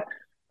they had.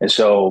 And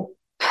so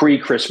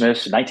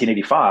pre-Christmas,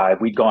 1985,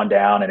 we'd gone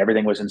down and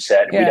everything was in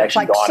set. Yeah, we'd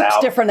actually like gone six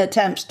out. different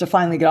attempts to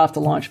finally get off the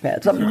launch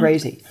pad. Something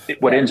crazy.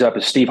 What ends up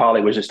is Steve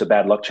Hawley was just a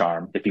bad luck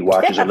charm. If he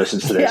watches or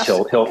listens to this,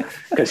 he'll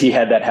because he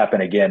had that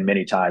happen again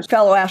many times.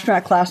 Fellow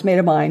astronaut classmate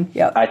of mine.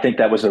 Yeah. I think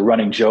that was a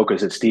running joke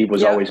is that Steve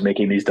was always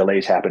making these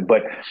delays happen.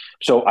 But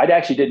so I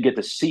actually didn't get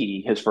to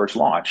see his first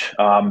launch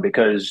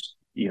because,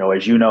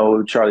 as you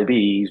know, Charlie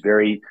B, he's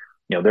very,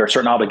 there are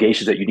certain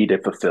obligations that you need to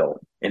fulfill.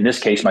 In this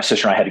case, my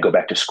sister and I had to go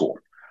back to school.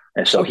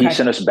 And so he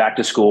sent us back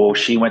to school.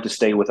 She went to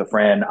stay with a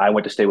friend. I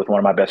went to stay with one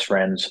of my best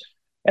friends.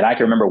 And I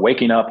can remember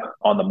waking up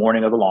on the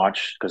morning of the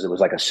launch because it was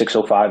like a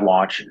 6:05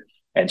 launch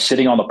and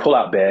sitting on the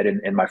pullout bed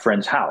in my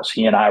friend's house.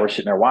 He and I were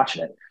sitting there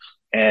watching it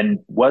and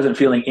wasn't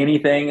feeling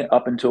anything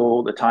up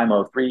until the time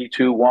of 3,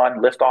 2, 1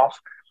 liftoff.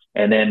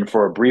 And then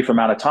for a brief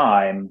amount of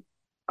time,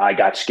 I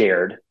got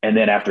scared. And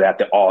then after that,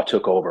 the awe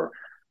took over.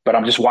 But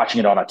I'm just watching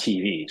it on a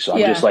TV. So I'm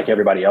just like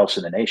everybody else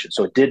in the nation.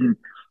 So it didn't,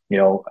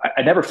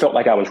 I never felt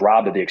like I was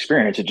robbed of the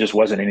experience. It just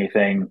wasn't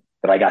anything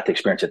that I got to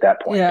experience at that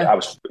point. Yeah. I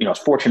was,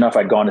 fortunate enough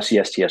I'd gone to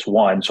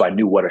CSTS-1, so I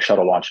knew what a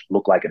shuttle launch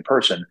looked like in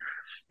person.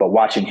 But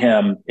watching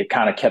him, it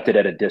kind of kept it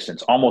at a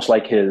distance, almost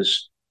like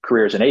his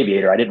career as an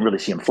aviator. I didn't really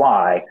see him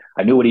fly.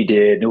 I knew what he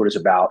did, knew what it was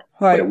about,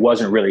 but it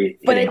wasn't really.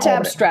 But it's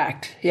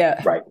abstract.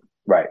 Yeah.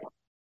 Right.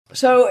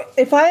 So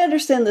if I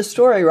understand the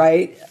story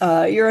right,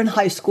 you're in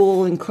high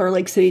school in Clear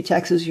Lake City,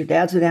 Texas. Your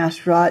dad's an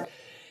astronaut.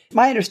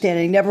 My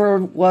understanding never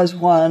was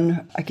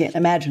one, I can't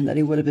imagine that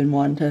he would have been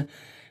one to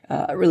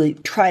really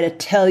try to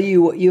tell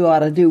you what you ought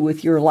to do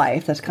with your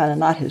life. That's kind of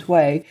not his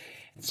way.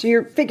 So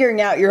you're figuring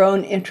out your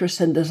own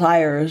interests and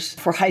desires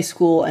for high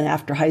school and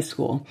after high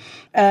school.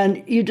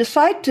 And you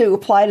decide to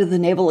apply to the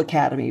Naval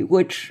Academy,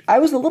 which I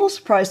was a little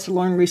surprised to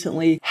learn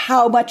recently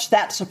how much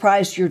that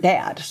surprised your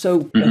dad.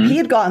 So he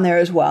had gone there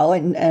as well.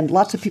 And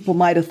lots of people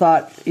might have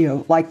thought,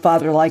 like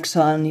father, like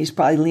son, he's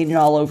probably leaning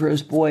all over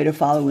his boy to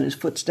follow in his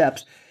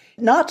footsteps.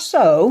 Not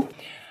so.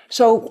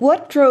 So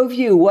what drove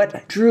you,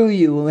 what drew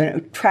you and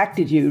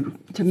attracted you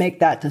to make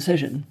that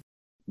decision?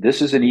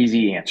 This is an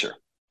easy answer.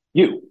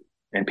 You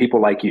and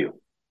people like you,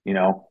 and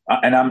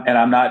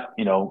I'm not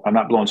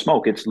blowing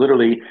smoke. It's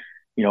literally,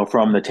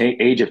 from the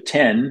age of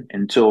 10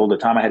 until the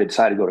time I had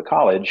decided to go to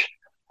college,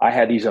 I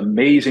had these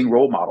amazing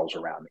role models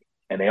around me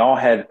and they all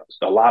had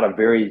a lot of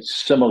very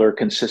similar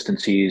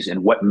consistencies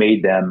in what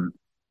made them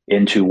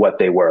into what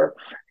they were.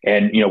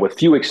 And, with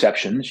few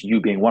exceptions, you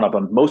being one of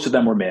them, most of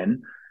them were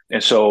men.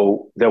 And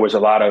so there was a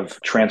lot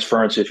of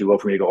transference, if you will,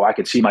 for me to go, I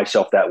could see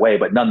myself that way.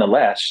 But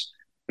nonetheless,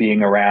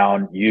 being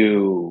around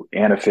you,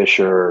 Anna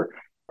Fisher,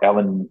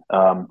 Ellen,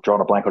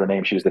 drawing a blank on her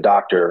name, she was the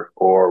doctor,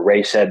 or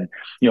Ray said,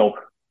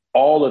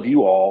 all of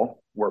you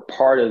all were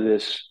part of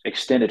this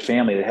extended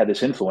family that had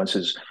this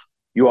influences.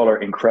 You all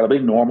are incredibly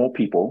normal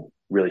people,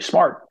 really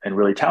smart and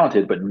really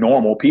talented, but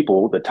normal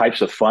people, the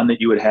types of fun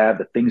that you would have,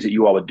 the things that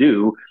you all would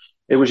do.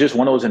 It was just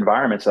one of those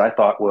environments that I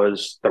thought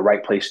was the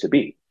right place to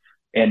be.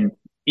 And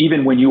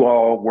even when you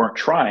all weren't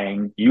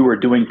trying, you were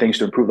doing things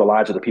to improve the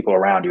lives of the people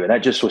around you. And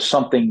that just was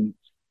something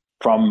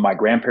from my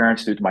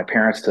grandparents through to my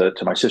parents to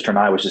my sister and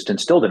I was just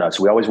instilled in us.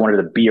 We always wanted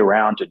to be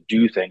around to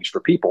do things for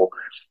people.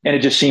 And it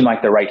just seemed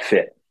like the right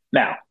fit.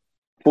 Now,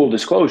 full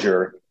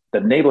disclosure,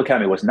 the Naval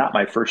Academy was not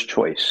my first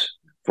choice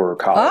for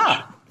college.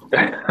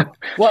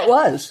 What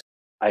was?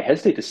 I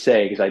hesitate to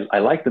say because I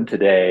like them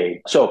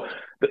today. So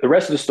the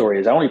rest of the story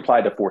is I only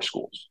applied to 4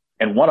 schools.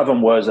 And one of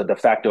them was a de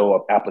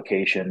facto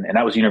application, and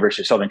that was the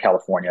University of Southern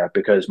California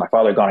because my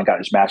father had gone and got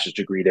his master's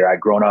degree there. I'd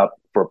grown up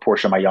for a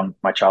portion of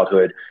my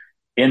childhood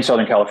in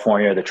Southern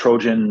California. The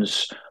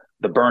Trojans,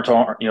 the burnt,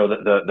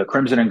 the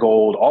crimson and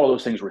gold, all of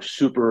those things were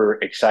super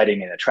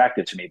exciting and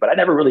attractive to me, but I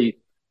never really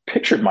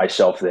pictured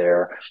myself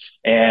there.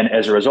 And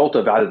as a result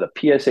of either the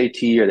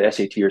PSAT or the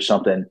SAT or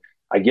something,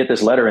 I get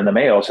this letter in the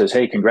mail that says,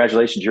 hey,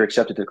 congratulations, you're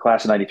accepted to the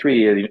class of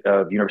 93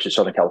 of the University of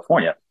Southern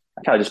California.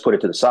 I kind of just put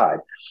it to the side.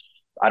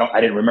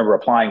 I didn't remember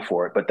applying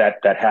for it, but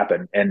that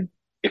happened. And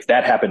if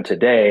that happened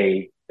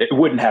today, it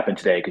wouldn't happen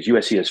today because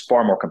USC is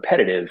far more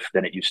competitive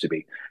than it used to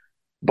be.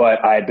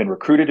 But I had been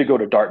recruited to go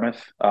to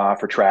Dartmouth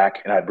for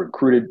track, and I'd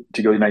recruited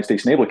to go to the United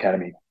States Naval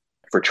Academy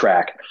for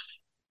track.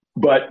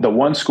 But the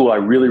one school I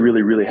really,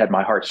 really, really had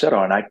my heart set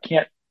on, and I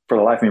can't for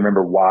the life of me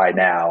remember why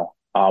now,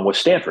 was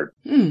Stanford.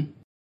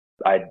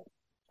 I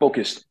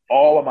focused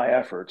all of my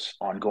efforts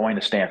on going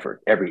to Stanford.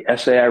 Every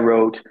essay I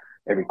wrote,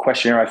 every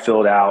questionnaire I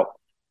filled out.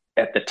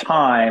 At the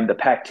time, the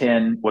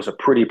Pac-10 was a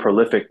pretty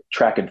prolific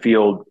track and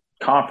field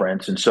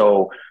conference. And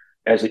so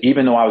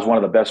even though I was one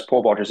of the best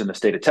pole vaulters in the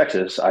state of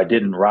Texas, I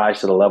didn't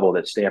rise to the level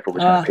that Stanford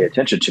was going to pay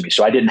attention to me.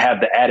 So I didn't have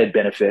the added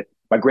benefit.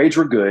 My grades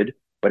were good,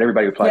 but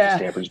everybody who applies to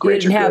Stanford's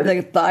grades are good. You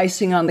didn't have the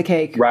icing on the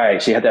cake.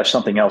 Right. So you had to have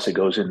something else that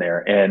goes in there.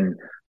 And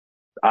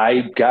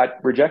I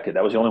got rejected.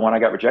 That was the only one I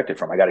got rejected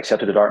from. I got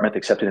accepted to Dartmouth,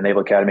 accepted to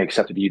Naval Academy,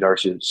 accepted to the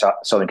University of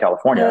Southern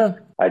California.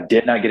 I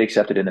did not get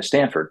accepted into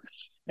Stanford.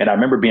 And I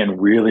remember being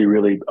really,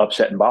 really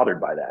upset and bothered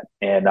by that.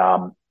 And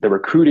the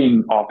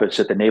recruiting office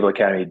at the Naval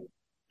Academy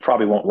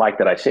probably won't like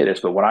that I say this,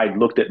 but when I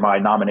looked at my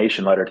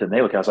nomination letter to the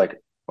Naval Academy, I was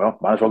like, well,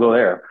 might as well go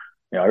there.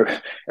 You know,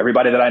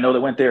 everybody that I know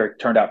that went there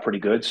turned out pretty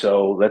good.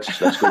 So let's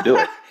go do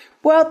it.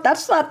 Well,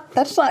 that's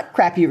not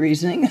crappy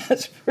reasoning.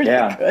 That's pretty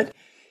good.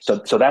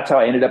 So that's how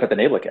I ended up at the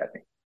Naval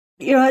Academy.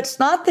 You know, it's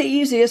not the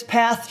easiest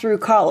path through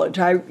college.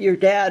 Your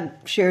dad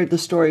shared the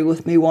story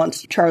with me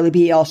once. Charlie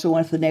B. also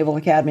went to the Naval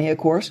Academy, of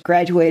course,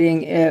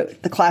 graduating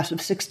the class of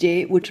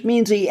 68, which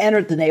means he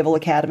entered the Naval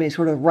Academy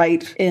sort of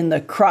right in the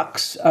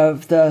crux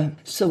of the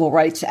Civil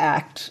Rights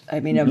Act.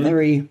 I mean, a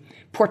very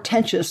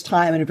portentous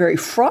time and a very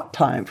fraught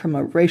time from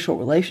a racial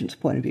relations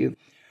point of view.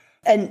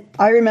 And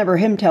I remember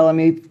him telling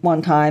me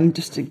one time,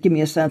 just to give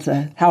me a sense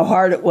of how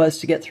hard it was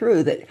to get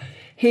through, that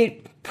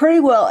he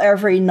pretty well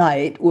every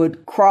night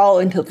would crawl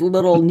into the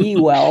little knee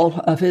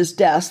well of his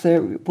desk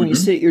there. When you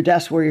sit at your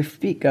desk where your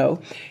feet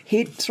go,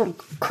 he'd sort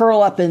of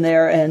curl up in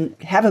there and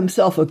have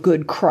himself a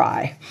good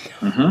cry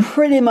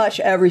pretty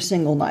much every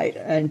single night.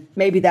 And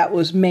maybe that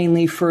was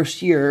mainly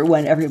first year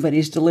when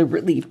everybody's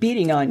deliberately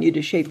beating on you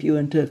to shape you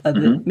into a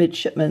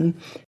midshipman.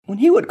 When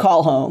he would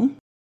call home,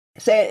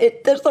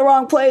 say, "This is the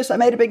wrong place. I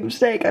made a big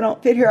mistake. I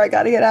don't fit here. I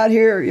got to get out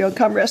here. You know,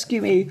 come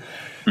rescue me."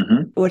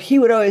 What he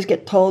would always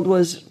get told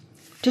was,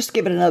 just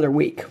give it another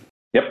week.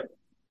 Yep.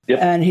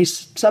 And he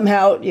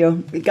somehow,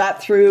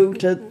 got through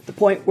to the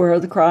point where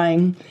the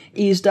crying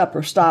eased up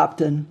or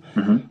stopped, and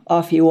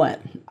off he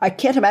went. I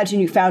can't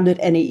imagine you found it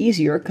any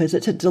easier because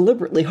it's a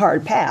deliberately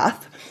hard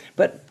path.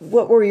 But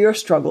what were your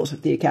struggles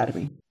at the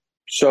academy?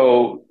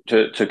 So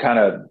to kind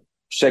of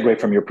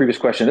segue from your previous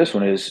question, this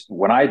one is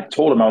when I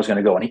told him I was going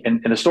to go,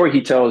 and the story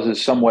he tells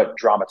is somewhat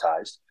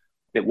dramatized.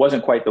 It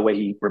wasn't quite the way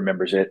he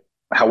remembers it.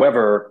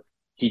 However,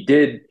 he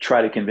did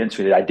try to convince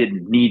me that I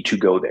didn't need to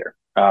go there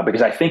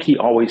because I think he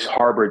always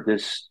harbored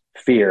this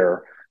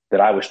fear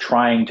that I was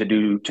trying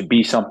to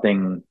be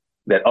something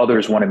that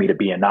others wanted me to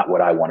be and not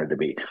what I wanted to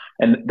be.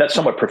 And that's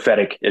somewhat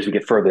prophetic as we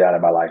get further out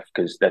in my life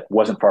because that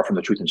wasn't far from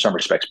the truth in some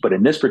respects. But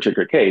in this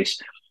particular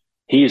case,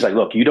 he's like,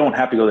 look, you don't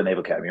have to go to the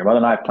Naval Academy. Your mother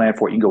and I have planned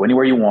for it. You can go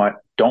anywhere you want.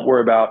 Don't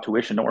worry about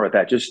tuition. Don't worry about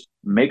that. Just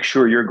make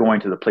sure you're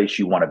going to the place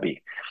you want to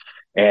be.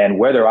 And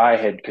whether I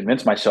had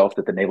convinced myself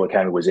that the Naval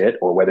Academy was it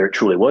or whether it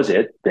truly was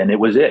it, then it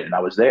was it. And I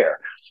was there.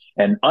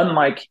 And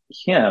unlike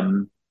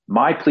him,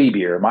 my plebe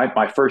year,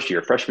 my first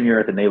year, freshman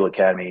year at the Naval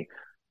Academy,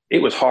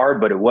 it was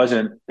hard, but it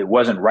wasn't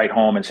right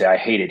home and say, I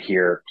hate it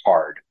here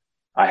hard.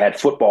 I had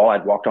football.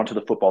 I'd walked onto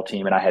the football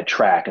team and I had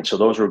track. And so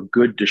those were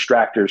good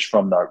distractors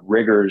from the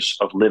rigors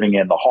of living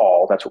in the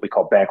hall. That's what we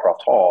call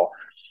Bancroft Hall.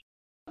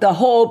 The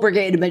whole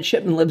brigade of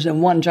midshipmen lives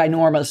in one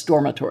ginormous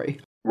dormitory.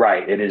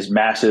 Right. It is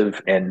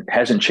massive and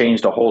hasn't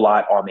changed a whole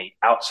lot on the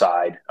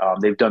outside.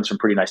 They've done some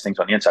pretty nice things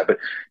on the inside. But,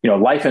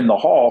 life in the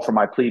hall for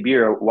my plebe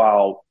year,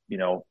 while,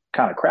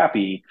 kind of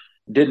crappy,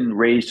 didn't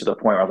raise to the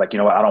point where I was like,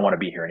 I don't want to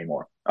be here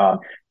anymore.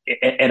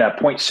 And a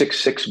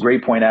 0.66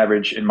 grade point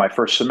average in my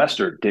first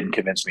semester didn't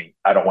convince me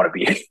I don't want to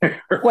be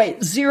here. Wait,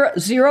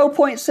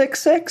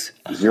 0.66?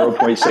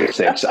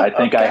 0.66. I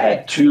think I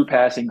had 2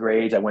 passing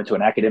grades. I went to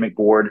an academic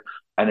board.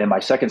 And then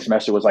my second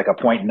semester was like a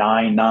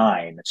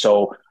 0.99.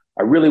 So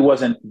I really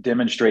wasn't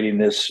demonstrating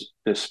this.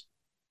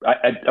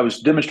 I was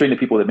demonstrating to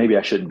people that maybe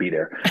I shouldn't be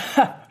there.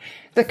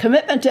 The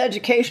commitment to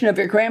education of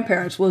your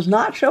grandparents was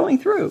not showing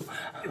through.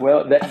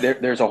 Well,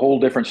 there's a whole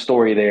different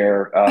story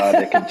there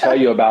that can tell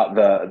you about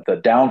the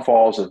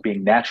downfalls of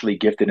being naturally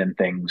gifted in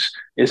things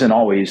isn't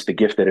always the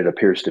gift that it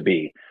appears to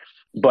be.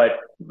 But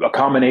a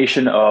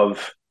combination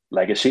of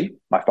legacy,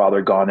 my father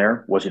had gone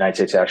there, was a United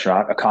States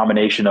astronaut, a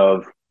combination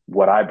of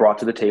what I brought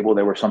to the table.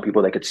 There were some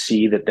people that could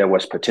see that there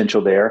was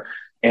potential there.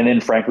 And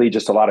then, frankly,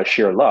 just a lot of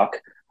sheer luck.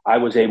 I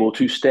was able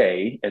to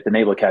stay at the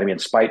Naval Academy in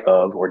spite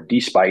of or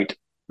despite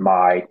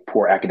my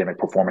poor academic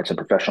performance and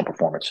professional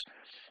performance.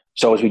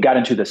 So as we got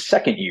into the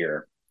second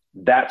year,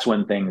 that's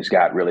when things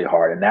got really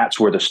hard. And that's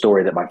where the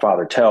story that my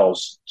father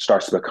tells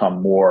starts to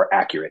become more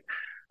accurate.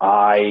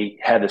 I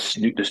had this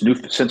new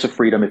sense of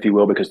freedom, if you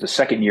will, because the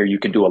second year you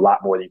can do a lot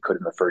more than you could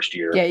in the first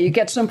year. Yeah, you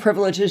get some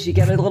privileges, you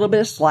get a little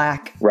bit of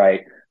slack.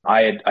 Right.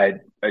 I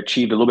had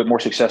achieved a little bit more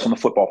success on the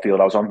football field.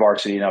 I was on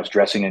varsity and I was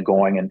dressing and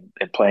going and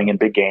playing in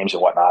big games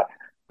and whatnot.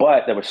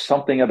 But there was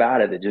something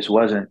about it that just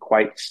wasn't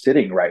quite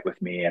sitting right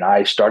with me. And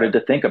I started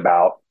to think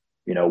about,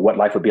 what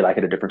life would be like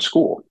at a different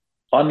school.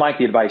 Unlike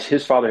the advice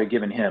his father had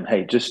given him,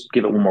 hey, just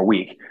give it one more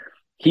week.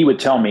 He would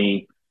tell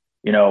me,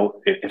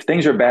 if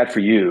things are bad for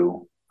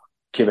you,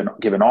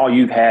 given all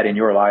you've had in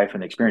your life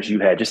and the experience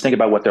you've had, just think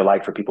about what they're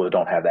like for people that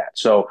don't have that.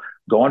 So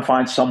go and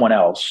find someone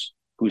else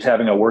who's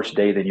having a worse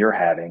day than you're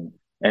having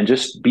and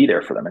just be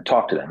there for them and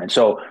talk to them. And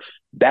so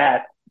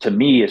that to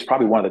me is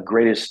probably one of the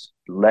greatest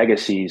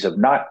legacies of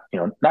not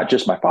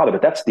just my father,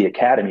 but that's the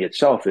academy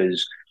itself.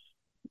 Is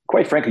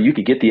quite frankly, you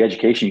could get the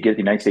education you get at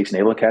the United States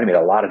Naval Academy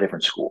at a lot of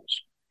different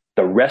schools.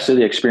 The rest of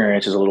the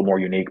experience is a little more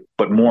unique,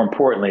 but more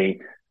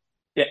importantly,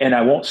 and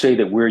I won't say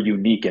that we're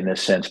unique in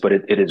this sense, but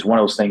it is one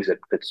of those things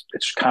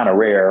it's kind of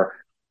rare.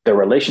 The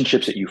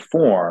relationships that you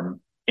form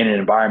in an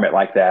environment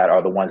like that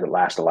are the ones that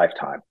last a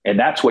lifetime. And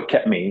that's what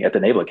kept me at the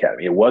Naval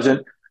Academy. It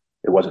wasn't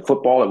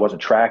football, it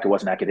wasn't track, it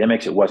wasn't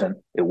academics, it wasn't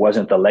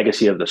the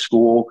legacy of the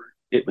school.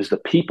 It was the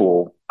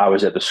people I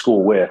was at the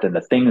school with and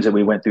the things that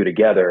we went through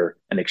together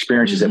and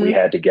experiences that we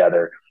had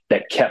together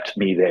that kept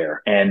me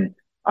there. And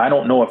I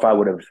don't know if I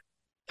would have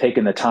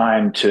taken the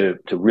time to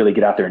really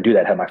get out there and do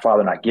that had my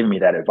father not given me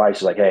that advice.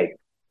 It's like, hey,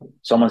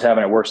 someone's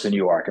having it worse than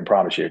you are, I can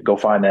promise you. Go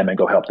find them and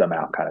go help them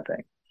out, kind of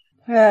thing.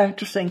 Yeah,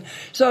 interesting.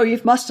 So you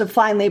must have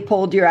finally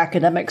pulled your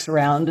academics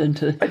around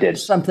into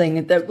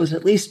something that was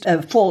at least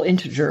a full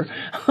integer.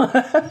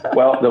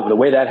 Well, the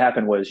way that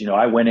happened was,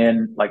 I went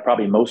in like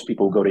probably most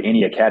people who go to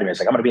any academy. It's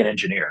like, I'm going to be an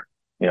engineer.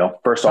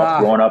 First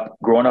off,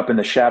 growing up in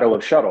the shadow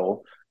of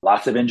shuttle,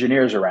 lots of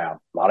engineers around,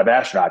 a lot of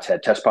astronauts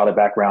had test pilot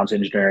backgrounds,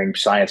 engineering,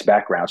 science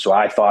backgrounds. So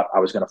I thought I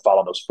was going to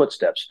follow those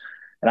footsteps.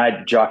 And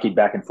I jockeyed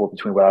back and forth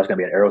between whether I was going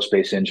to be an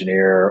aerospace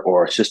engineer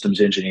or a systems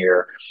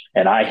engineer.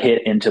 And I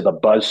hit into the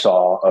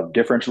buzzsaw of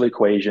differential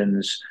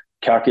equations,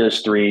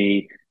 calculus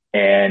 3,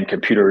 and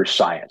computer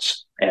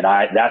science. And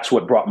that's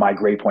what brought my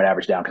grade point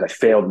average down because I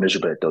failed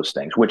miserably at those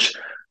things, which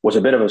was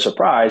a bit of a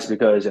surprise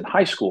because in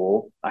high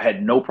school, I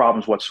had no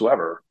problems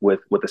whatsoever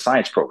with the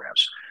science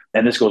programs.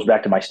 And this goes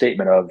back to my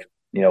statement of,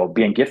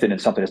 being gifted in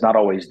something is not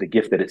always the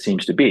gift that it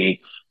seems to be.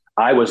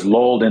 I was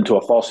lulled into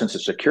a false sense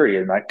of security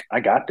and I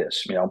got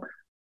this,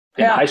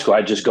 In high school,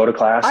 I'd just go to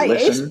class,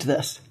 listen. Aced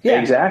this.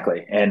 Yeah.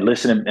 Exactly. And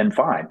listen and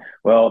fine.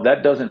 Well,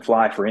 that doesn't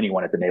fly for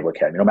anyone at the Naval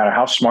Academy. No matter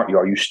how smart you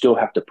are, you still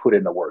have to put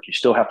in the work. You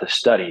still have to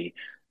study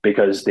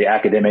because the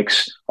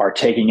academics are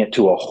taking it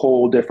to a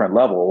whole different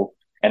level.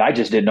 And I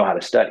just didn't know how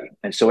to study.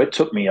 And so it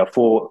took me a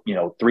full,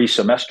 3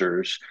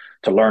 semesters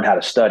to learn how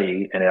to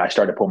study. And then I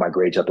started to pull my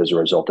grades up as a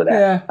result of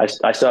that. Yeah.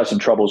 I still had some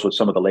troubles with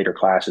some of the later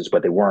classes,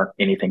 but they weren't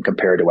anything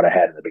compared to what I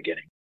had in the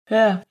beginning.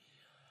 Yeah.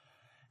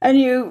 And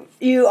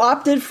you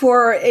opted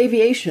for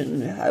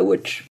aviation,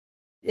 which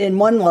in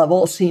one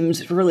level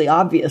seems really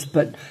obvious,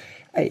 but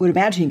I would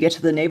imagine you get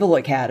to the Naval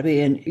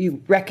Academy and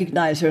you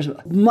recognize there's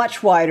a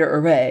much wider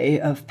array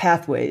of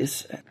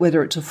pathways,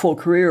 whether it's a full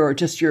career or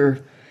just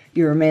your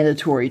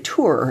mandatory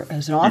tour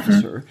as an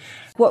officer.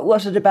 What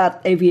was it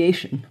about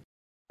aviation?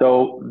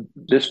 So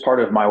this part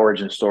of my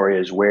origin story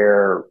is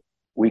where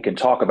we can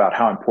talk about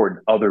how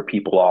important other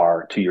people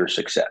are to your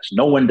success.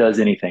 No one does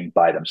anything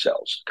by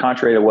themselves,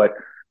 contrary to what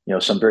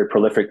some very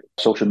prolific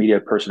social media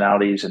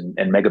personalities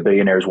and mega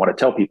billionaires want to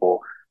tell people.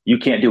 You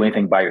can't do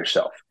anything by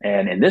yourself.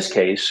 And in this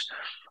case,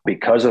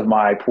 because of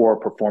my poor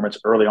performance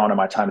early on in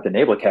my time at the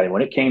Naval Academy,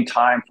 when it came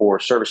time for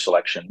service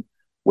selection,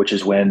 which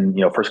is when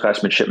first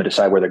class midshipmen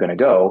decide where they're going to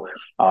go,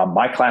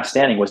 my class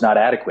standing was not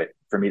adequate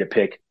for me to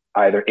pick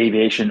either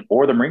aviation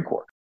or the Marine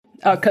Corps.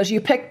 Because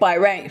you pick by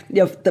rank.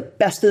 The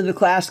best of the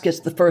class gets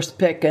the first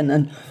pick, and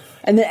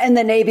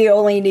the Navy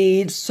only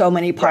needs so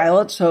many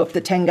pilots. Right. So if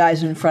the 10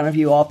 guys in front of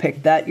you all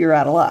pick that, you're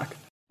out of luck.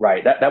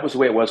 Right. That was the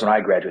way it was when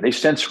I graduated. They've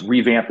since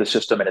revamped the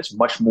system, and it's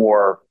much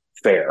more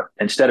fair.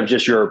 Instead of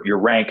just your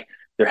rank,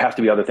 there have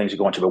to be other things to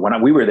go into. But when I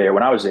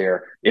was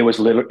there, it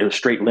was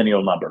straight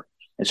lineal number.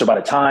 And so by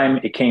the time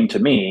it came to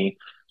me,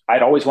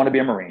 I'd always want to be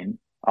a Marine.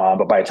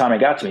 But by the time it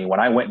got to me, when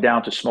I went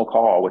down to Smoke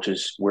Hall, which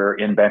is where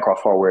in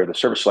Bancroft Hall where the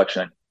service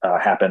selection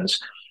happens,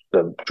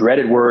 the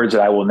dreaded words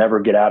that I will never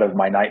get out of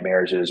my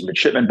nightmares is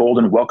Midshipman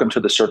Bolden, welcome to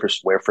the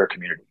surface warfare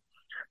community.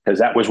 Because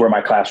that was where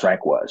my class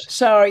rank was.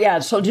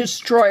 So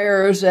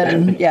destroyers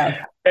and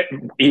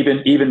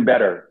Even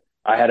better,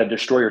 I had a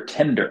destroyer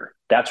tender.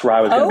 That's where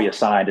I was going to be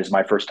assigned as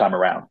my first time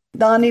around.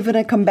 Not even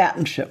a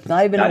combatant ship.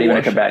 Not even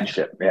a combatant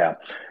ship. Yeah.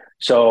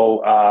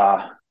 So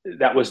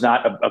that was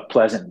not a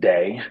pleasant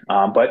day,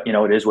 but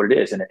it is what it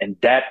is. And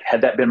that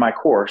had that been my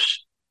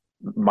course,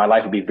 my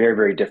life would be very,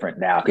 very different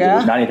now because it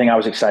was not anything I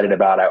was excited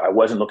about. I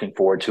wasn't looking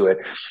forward to it.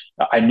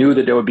 I knew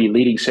that there would be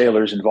leading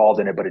sailors involved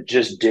in it, but it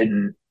just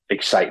didn't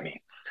excite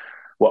me.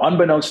 Well,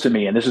 unbeknownst to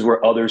me, and this is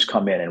where others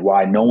come in and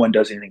why no one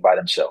does anything by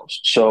themselves.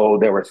 So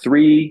there were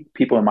 3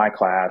 people in my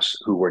class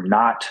who were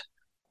not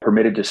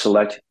permitted to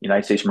select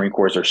United States Marine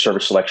Corps as their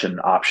service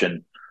selection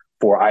option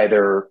for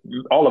either,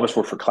 all of us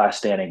were for class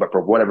standing, but for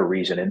whatever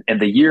reason.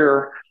 And the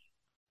year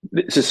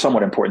this is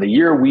somewhat important. The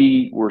year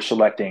we were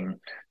selecting,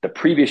 the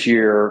previous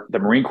year, the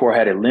Marine Corps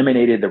had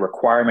eliminated the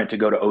requirement to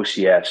go to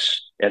OCS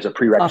as a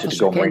prerequisite Officer to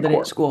go Marine candidate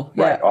Corps. school.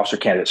 Right, Yeah. officer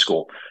candidate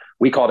school.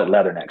 We called it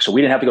Leatherneck. So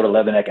we didn't have to go to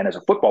Leatherneck. And as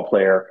a football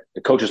player,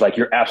 the coach was like,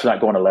 you're absolutely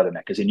not going to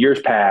Leatherneck. Because in years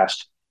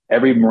past,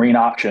 every Marine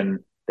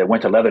option that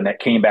went to Leatherneck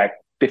came back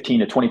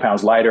 15 to 20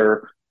 pounds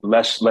lighter,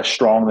 less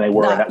strong than they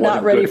were. Not, and that wasn't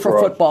not ready good for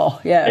football.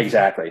 Yeah.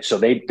 Exactly. So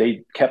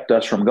they kept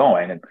us from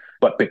going.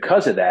 But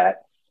because of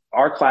that,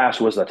 our class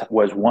was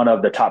one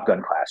of the Top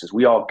Gun classes.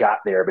 We all got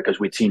there because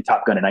we'd seen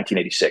Top Gun in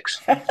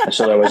 1986. And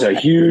so there was a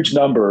huge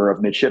number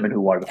of midshipmen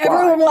who wanted to fly.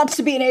 Everyone wants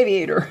to be an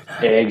aviator.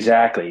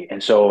 Exactly.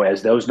 And so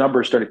as those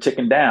numbers started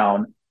ticking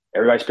down,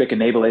 everybody's picking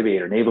naval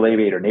aviator, naval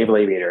aviator, naval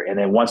aviator. And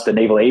then once the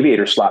naval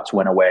aviator slots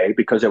went away,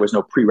 because there was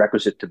no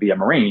prerequisite to be a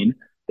Marine,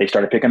 they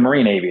started picking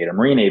Marine aviator,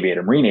 Marine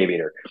aviator, Marine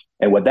aviator.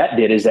 And what that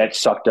did is that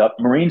sucked up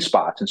Marine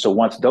spots. And so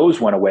once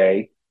those went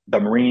away, the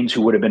Marines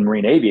who would have been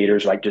Marine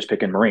aviators, like just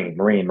picking Marine,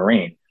 Marine,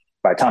 Marine.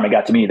 By the time it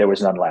got to me, there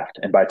was none left.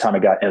 And by the time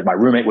and my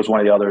roommate was one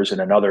of the others,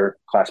 and another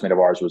classmate of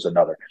ours was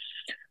another.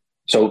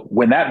 So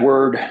when that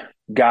word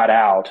got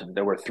out,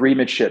 there were 3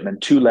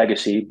 midshipmen, 2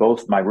 legacy.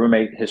 Both my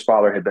roommate, his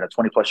father had been a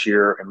 20-plus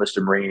year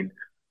enlisted Marine.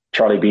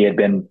 Charlie B had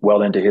been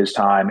well into his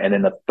time. And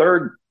then the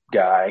third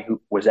guy,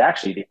 who was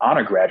actually the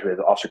honor graduate of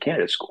the officer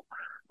candidate school.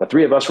 The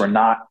 3 of us were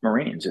not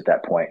Marines at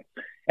that point.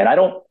 And I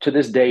don't, to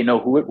this day, know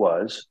who it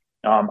was.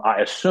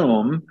 I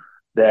assume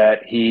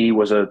that he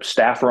was a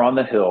staffer on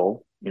the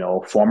Hill,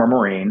 former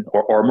Marine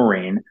or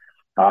Marine,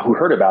 who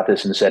heard about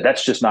this and said,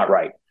 that's just not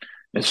right.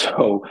 And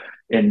so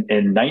in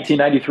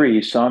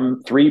 1993,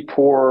 some 3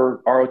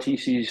 poor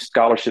ROTC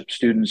scholarship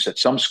students at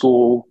some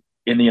school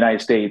in the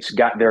United States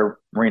got their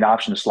Marine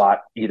option slot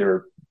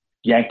either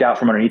yanked out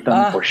from underneath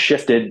them or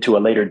shifted to a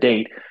later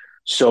date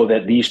so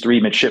that these 3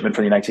 midshipmen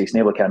from the United States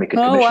Naval Academy could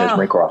commission as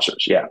Marine Corps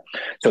officers. Yeah.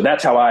 So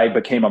that's how I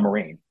became a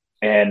Marine.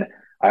 And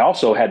I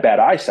also had bad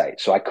eyesight.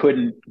 So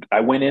I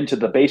went into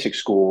the basic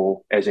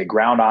school as a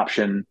ground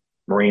option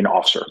Marine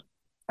officer.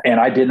 And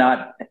I did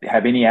not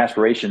have any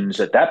aspirations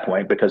at that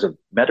point because of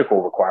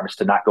medical requirements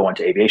to not go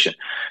into aviation.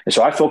 And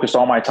so I focused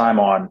all my time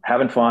on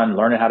having fun,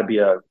 learning how to be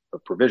a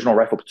provisional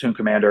rifle platoon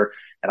commander.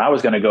 And I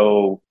was going to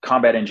go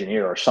combat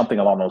engineer or something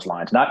along those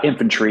lines, not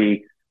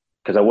infantry,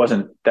 because I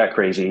wasn't that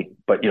crazy,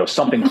 but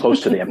something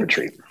close to the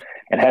infantry.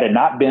 And had it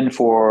not been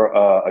for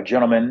a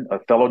gentleman, a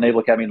fellow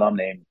Naval Academy alum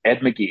named Ed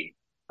McGee,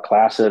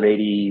 class of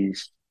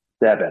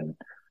 87,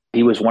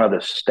 he was one of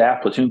the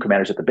staff platoon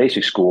commanders at the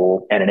basic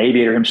school and an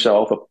aviator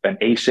himself, an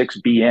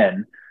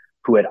A6BN,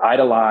 who had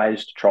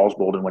idolized Charles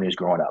Bolden when he was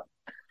growing up.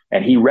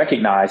 And he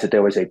recognized that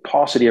there was a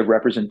paucity of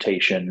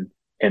representation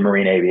in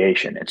Marine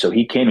aviation. And so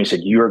he came and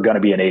said, you're going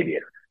to be an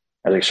aviator.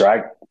 I was like,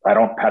 sir, I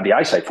don't have the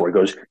eyesight for it. He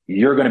goes,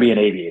 you're going to be an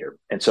aviator.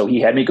 And so he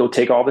had me go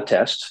take all the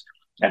tests,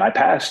 and I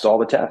passed all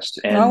the tests.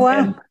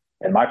 And,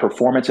 and my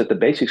performance at the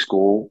basic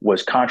school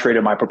was contrary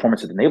to my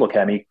performance at the Naval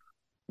Academy,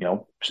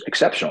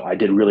 exceptional. I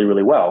did really,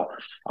 really well.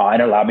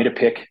 And it allowed me to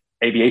pick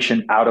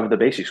aviation out of the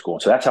basic school.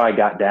 So that's how I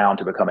got down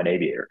to become an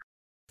aviator.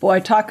 Boy,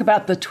 talk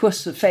about the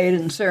twists of fate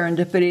and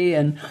serendipity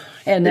and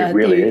it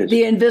really is.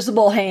 The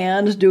invisible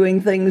hand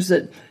doing things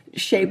that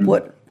shape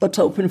what's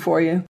open for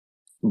you.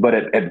 But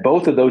at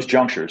both of those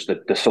junctures,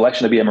 the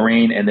selection to be a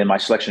Marine and then my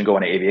selection to go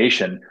into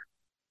aviation,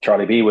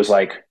 Charlie B was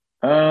like,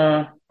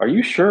 are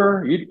you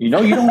sure? You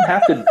don't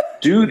have to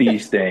do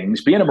these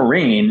things. Being a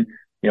Marine,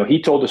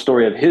 he told the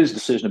story of his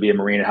decision to be a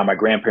Marine and how my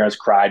grandparents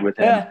cried with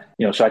him.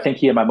 Yeah. So I think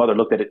he and my mother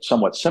looked at it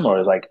somewhat similar.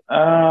 It's like,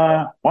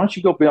 why don't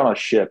you go be on a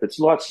ship? It's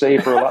a lot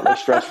safer, a lot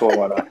less stressful.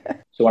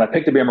 So when I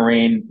picked to be a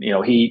Marine,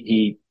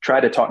 he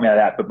tried to talk me out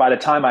of that. But by the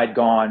time I'd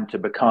gone to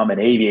become an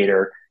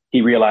aviator,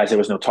 he realized there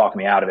was no talking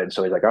me out of it. And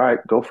so he's like, all right,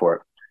 go for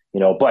it.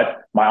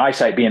 But my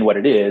eyesight being what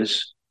it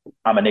is,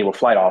 I'm a naval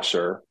flight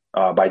officer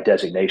by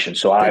designation.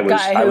 So the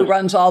guy who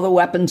runs all the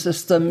weapon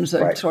systems,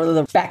 right. Sort of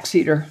the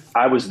backseater.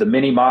 I was the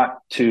mini Mott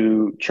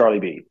to Charlie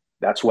B.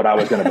 That's what I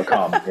was going to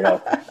become.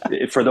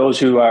 For those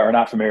who are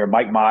not familiar,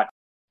 Mike Mott,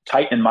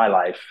 Titan in my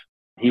life.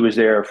 He was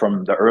there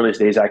from the earliest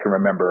days I can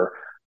remember.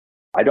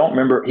 I don't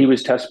remember. He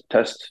was test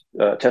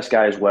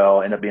guy as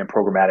well. Ended up being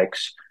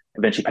programmatics.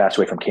 Eventually passed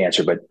away from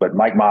cancer. But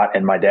Mike Mott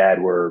and my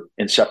dad were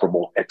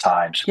inseparable at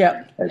times.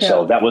 Yeah. And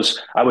so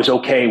I was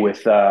okay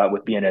with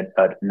being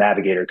a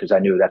navigator because I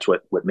knew that's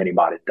what Mini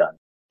Mott had done.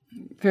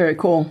 Very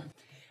cool.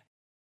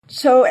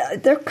 So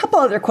there are a couple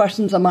other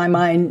questions on my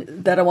mind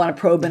that I want to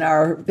probe in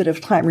our bit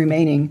of time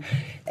remaining.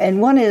 And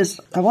one is,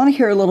 I want to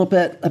hear a little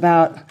bit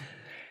about,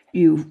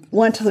 you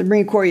went to the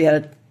Marine Corps, you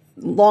had a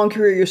long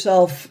career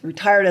yourself,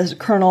 retired as a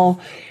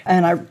colonel.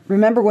 And I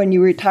remember when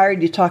you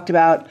retired, you talked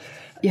about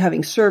you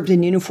having served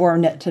in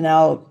uniform to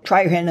now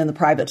try your hand in the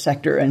private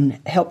sector and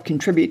help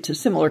contribute to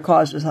similar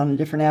causes on a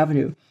different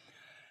avenue.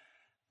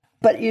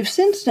 But you've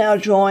since now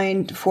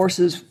joined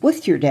forces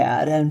with your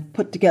dad and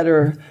put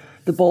together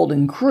the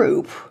Bolden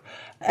group.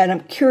 And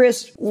I'm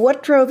curious,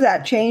 what drove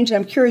that change?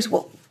 And I'm curious,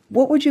 what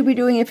would you be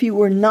doing if you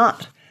were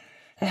not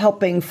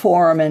helping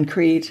form and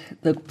create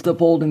the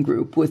Bolden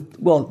Group with,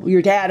 well,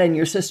 your dad and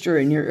your sister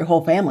and your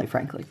whole family,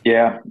 frankly.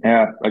 Yeah.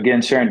 Again,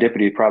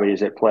 serendipity probably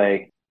is at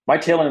play. My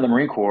tail end in the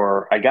Marine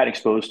Corps, I got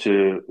exposed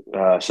to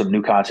some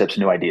new concepts,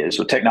 new ideas.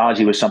 So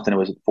technology was something that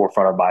was at the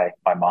forefront of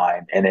my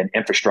mind. And then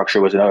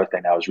infrastructure was another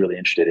thing I was really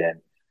interested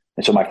in.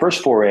 And so my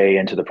first foray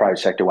into the private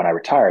sector when I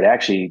retired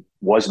actually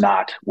was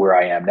not where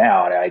I am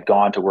now. And I'd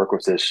gone to work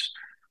with this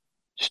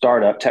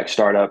tech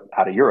startup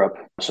out of Europe,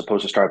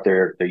 supposed to start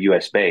their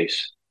US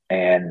base.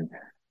 And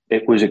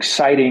it was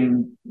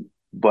exciting,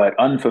 but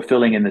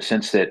unfulfilling in the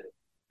sense that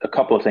a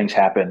couple of things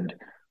happened.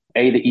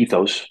 The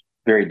ethos,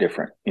 very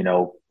different.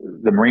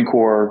 The Marine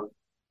Corps,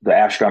 the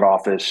astronaut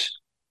office,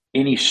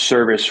 any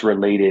service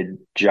related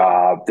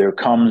job, there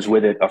comes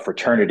with it a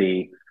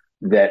fraternity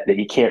that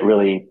you can't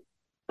really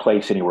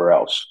place anywhere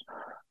else.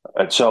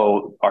 And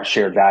so our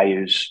shared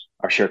values,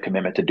 our shared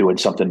commitment to doing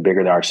something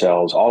bigger than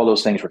ourselves, all of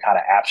those things were kind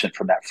of absent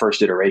from that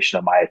first iteration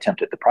of my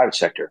attempt at the private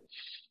sector.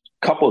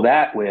 Couple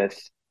that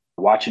with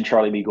watching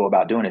Charlie B go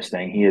about doing his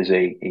thing. He is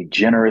a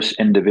generous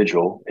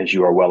individual, as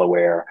you are well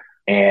aware,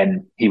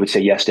 and he would say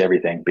yes to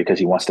everything because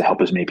he wants to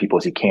help as many people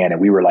as he can. And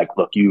we were like,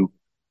 look,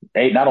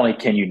 not only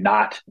can you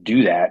not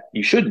do that,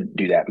 you shouldn't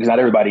do that because not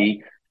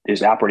everybody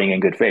is operating in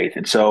good faith.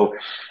 And so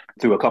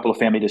through a couple of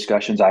family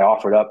discussions, I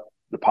offered up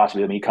the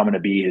possibility of me coming to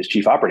be his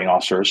chief operating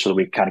officer so that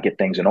we kind of get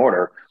things in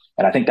order.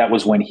 And I think that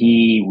was when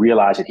he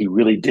realized that he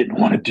really didn't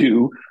want to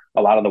do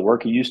a lot of the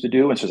work he used to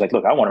do. And so it's like,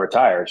 look, I want to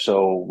retire.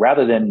 So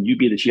rather than you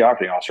be the chief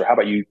operating officer, how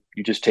about you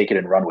just take it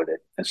and run with it?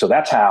 And so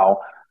that's how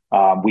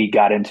we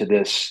got into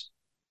this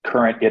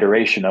current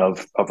iteration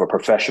of a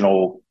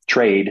professional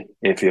trade,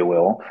 if you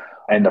will.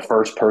 And the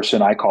first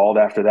person I called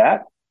after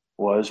that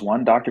was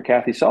one Dr.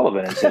 Kathy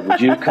Sullivan and said,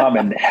 would you come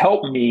and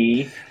help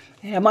me?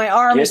 Yeah, my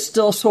arm is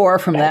still sore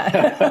from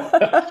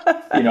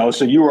that.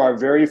 So you were our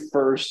very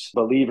first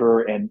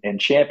believer and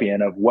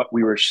champion of what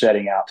we were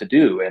setting out to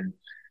do.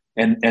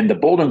 And the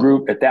Bolden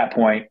Group at that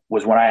point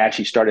was when I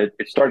actually started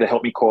to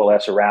help me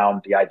coalesce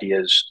around the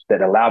ideas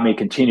that allowed me to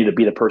continue to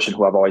be the person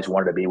who I've always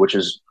wanted to be, which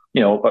is,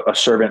 a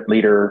servant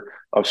leader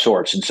of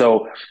sorts. And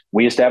so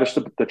we established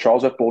the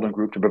Charles F. Bolden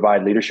Group to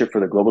provide leadership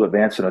for the global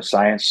advancement of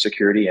science,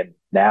 security, and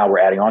now we're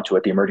adding on to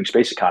it, the emerging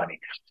space economy.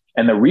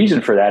 And the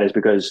reason for that is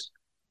because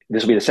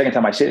this will be the second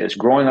time I say this.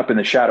 Growing up in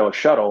the shadow of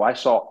shuttle, I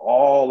saw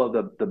all of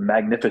the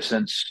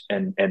magnificence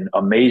and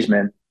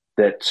amazement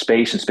that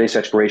space and space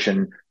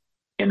exploration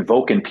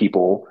invoke in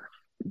people,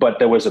 but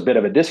there was a bit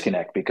of a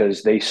disconnect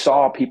because they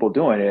saw people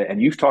doing it.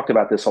 And you've talked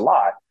about this a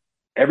lot.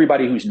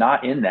 Everybody who's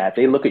not in that,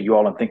 they look at you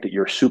all and think that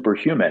you're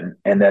superhuman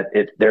and that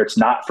it's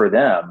not for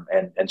them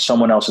and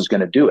someone else is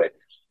going to do it.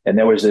 And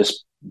there was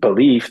this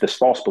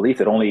false belief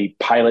that only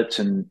pilots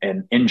and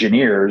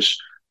engineers,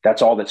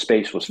 that's all that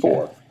space was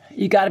for. Yeah.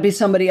 You got to be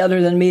somebody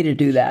other than me to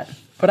do that.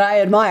 But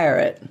I admire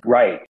it.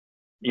 Right.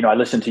 I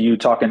listened to you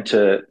talking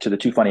to the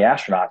two funny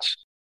astronauts,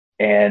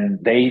 and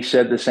they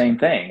said the same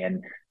thing.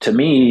 And to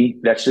me,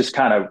 that's just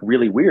kind of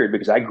really weird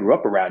because I grew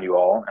up around you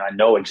all and I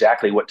know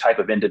exactly what type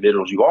of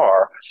individuals you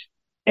are.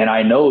 And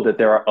I know that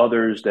there are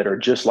others that are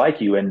just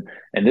like you. And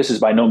this is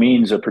by no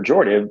means a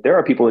pejorative. There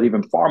are people that are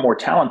even far more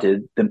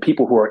talented than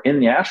people who are in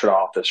the astronaut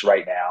office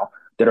right now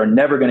that are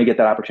never going to get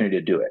that opportunity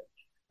to do it.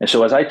 And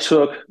so as I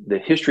took the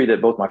history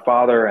that both my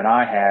father and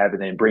I have,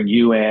 and then bring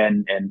you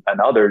in and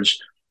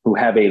others who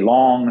have a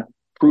long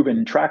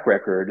proven track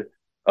record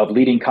of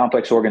leading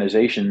complex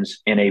organizations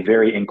in a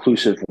very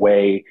inclusive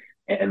way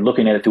and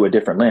looking at it through a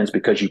different lens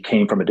because you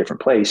came from a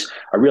different place,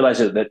 I realized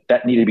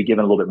that needed to be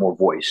given a little bit more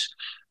voice.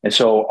 And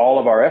so all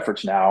of our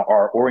efforts now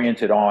are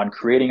oriented on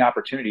creating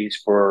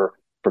opportunities for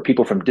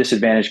people from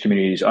disadvantaged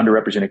communities,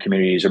 underrepresented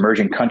communities,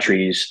 emerging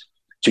countries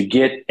to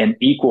get an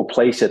equal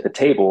place at the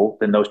table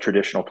than those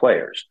traditional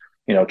players.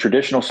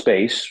 Traditional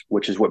space,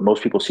 which is what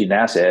most people see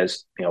NASA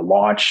as,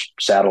 launch,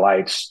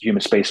 satellites,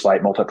 human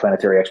spaceflight,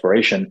 multiplanetary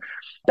exploration.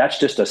 That's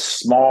just a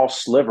small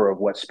sliver of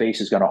what space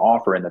is going to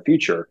offer in the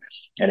future.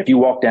 And if you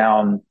walk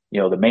down,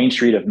 the main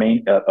street of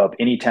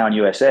any town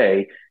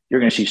USA, you're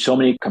going to see so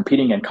many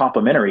competing and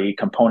complementary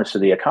components to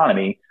the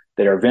economy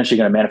that are eventually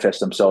going to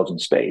manifest themselves in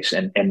space.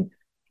 And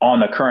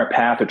on the current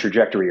path or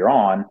trajectory you're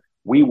on,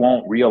 we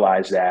won't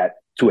realize that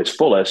to its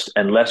fullest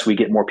unless we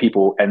get more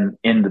people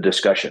in the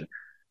discussion.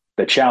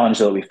 The challenge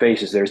that we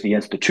face is there's the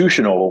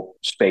institutional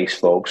space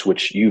folks,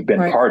 which you've been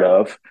part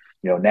of,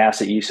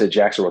 NASA, ESA,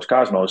 JAXA,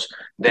 Roscosmos,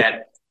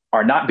 that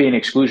are not being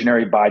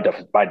exclusionary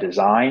by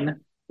design.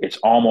 It's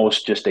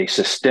almost just a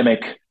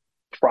systemic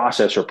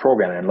process or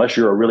program. And unless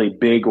you're a really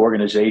big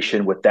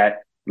organization with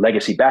that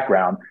legacy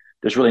background,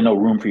 there's really no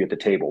room for you at the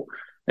table.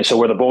 And so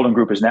where the Bolden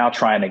Group is now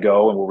trying to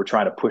go and where we're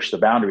trying to push the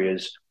boundary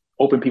is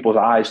open people's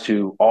eyes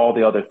to all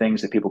the other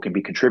things that people can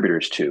be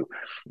contributors to.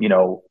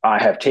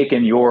 I have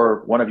taken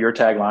one of your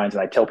taglines, and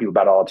I tell people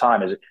about it all the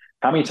time, is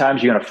how many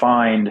times are you going to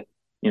find,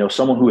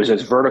 someone who is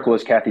as vertical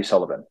as Kathy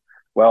Sullivan?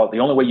 Well, the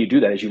only way you do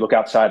that is you look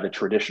outside the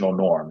traditional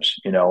norms.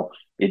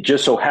 It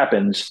just so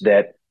happens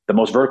that the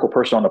most vertical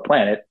person on the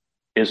planet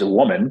is a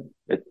woman.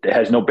 It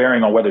has no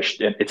bearing on whether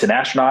it's an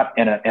astronaut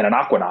and an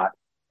aquanaut.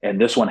 And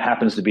this one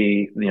happens to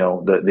be,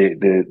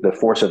 the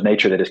force of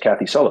nature that is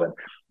Kathy Sullivan.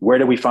 Where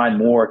do we find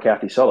more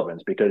Kathy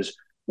Sullivans? Because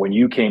when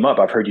you came up,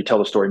 I've heard you tell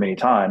the story many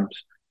times.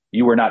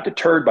 You were not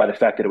deterred by the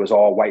fact that it was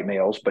all white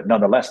males, but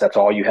nonetheless, that's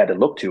all you had to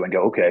look to and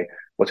go, okay,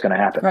 what's going to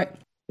happen? Right.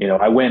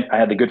 I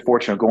had the good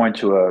fortune of going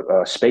to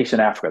a Space in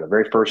Africa, the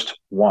very first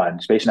one,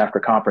 Space in Africa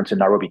conference in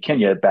Nairobi,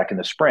 Kenya, back in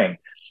the spring.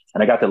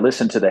 And I got to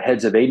listen to the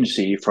heads of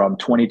agency from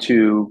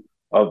 22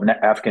 of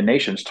African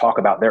nations talk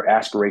about their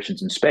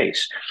aspirations in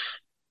space.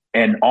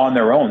 And on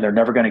their own, they're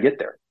never going to get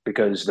there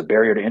because the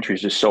barrier to entry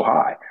is just so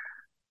high.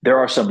 There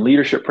are some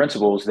leadership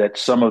principles that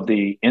some of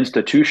the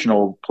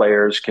institutional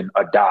players can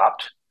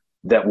adopt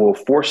that will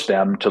force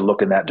them to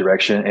look in that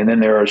direction. And then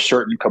there are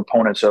certain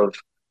components of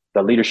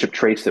the leadership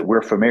traits that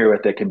we're familiar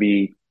with that can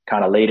be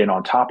kind of laid in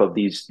on top of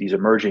these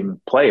emerging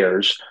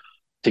players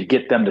to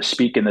get them to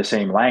speak in the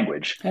same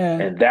language.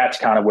 And that's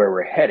kind of where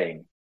we're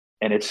heading.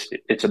 And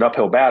it's an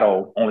uphill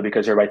battle only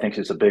because everybody thinks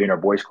it's a billionaire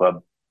boys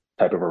club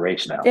type of a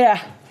race now.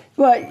 Yeah.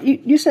 Well,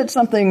 you said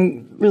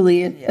something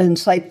really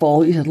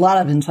insightful. You said a lot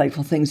of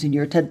insightful things in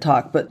your TED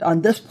Talk, but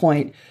on this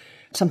point,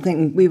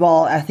 something we've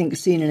all, I think,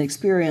 seen and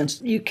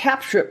experienced, you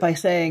capture it by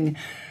saying,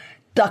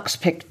 ducks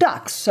pick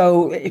ducks.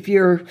 So if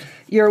you're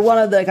one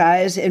of the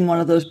guys in one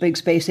of those big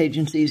space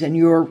agencies and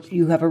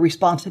you have a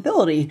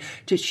responsibility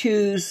to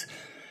choose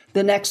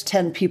the next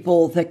 10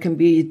 people that can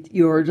be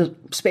your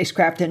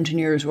spacecraft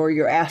engineers or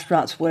your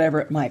astronauts,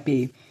 whatever it might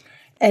be.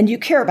 And you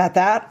care about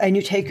that, and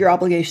you take your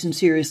obligation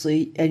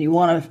seriously, and you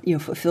want to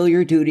fulfill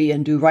your duty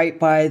and do right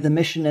by the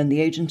mission and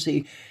the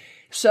agency.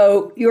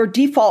 So your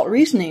default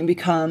reasoning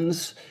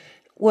becomes,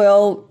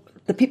 well,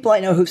 the people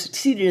I know who've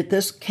succeeded at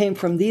this came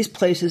from these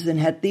places and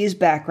had these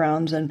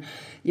backgrounds and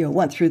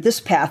went through this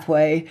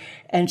pathway,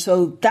 and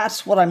so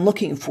that's what I'm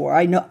looking for.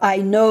 I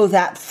know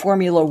that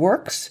formula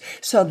works,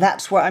 so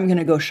that's where I'm going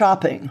to go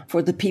shopping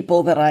for the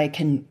people that I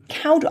can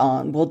count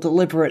on will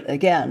deliver it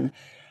again.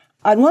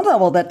 On one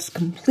level, that's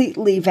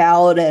completely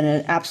valid and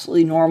an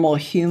absolutely normal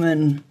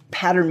human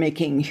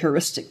pattern-making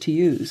heuristic to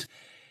use.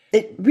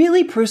 It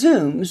really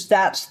presumes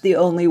that's the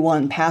only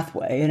one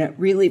pathway, and it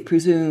really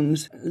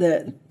presumes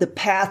that the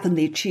path and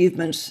the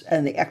achievements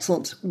and the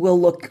excellence will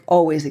look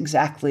always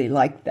exactly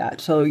like that.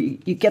 So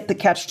you get the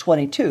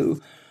catch-22.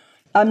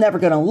 I'm never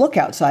going to look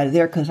outside of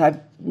there because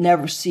I've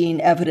never seen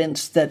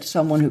evidence that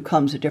someone who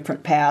comes a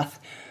different path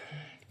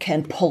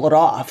can pull it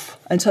off.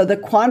 And so the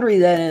quandary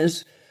then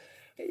is,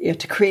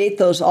 to create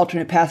those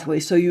alternate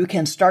pathways so you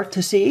can start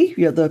to see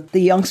the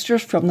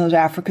youngsters from those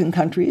African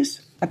countries.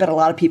 I bet a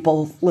lot of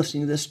people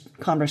listening to this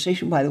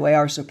conversation, by the way,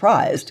 are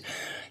surprised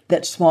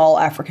that small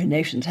African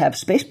nations have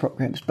space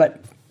programs,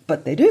 but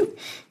they do.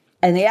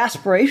 And the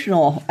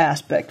aspirational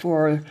aspect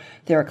for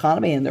their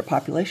economy and their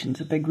population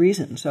is a big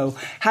reason. So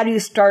how do you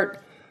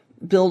start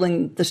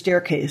building the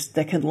staircase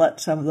that can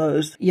let some of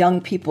those young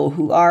people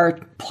who are,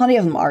 plenty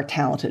of them are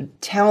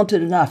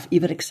talented enough,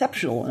 even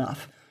exceptional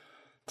enough,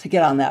 to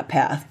get on that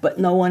path, but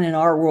no one in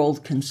our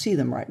world can see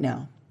them right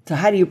now. So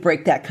how do you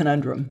break that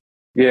conundrum?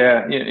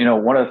 Yeah,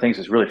 one of the things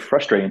that's really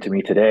frustrating to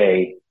me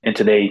today,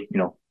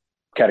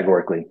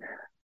 categorically,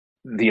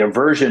 the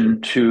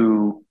aversion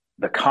to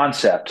the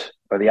concept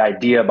or the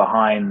idea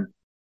behind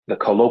the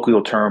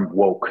colloquial term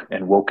woke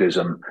and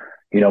wokeism.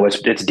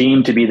 It's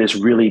deemed to be this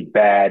really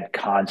bad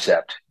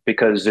concept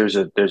because there's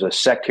a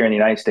sect here in the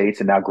United States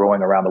and now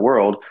growing around the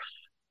world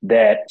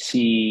that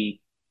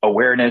see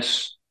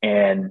awareness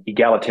and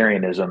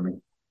egalitarianism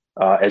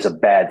as a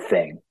bad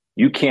thing.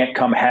 You can't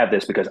come have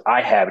this because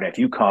I have it. And if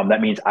you come, that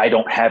means I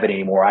don't have it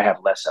anymore. I have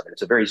less of it.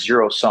 It's a very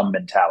zero-sum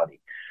mentality.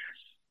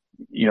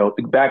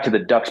 Back to the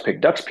ducks pick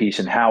ducks piece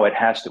and how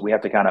we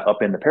have to kind of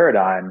up in the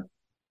paradigm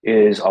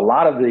is a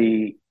lot of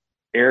the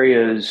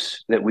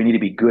areas that we need to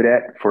be good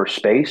at for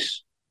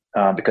space,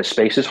 because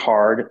space is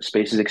hard,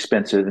 space is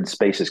expensive, and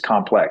space is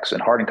complex.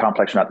 And hard and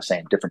complex are not the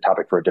same. Different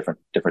topic for a different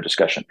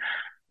discussion.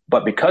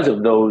 But because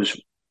of those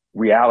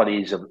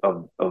realities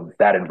of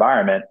that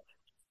environment,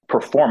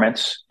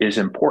 performance is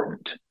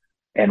important.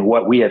 And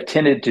what we have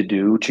tended to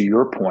do, to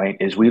your point,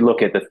 is we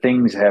look at the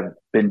things that have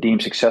been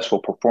deemed successful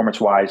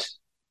performance-wise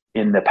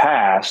in the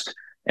past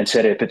and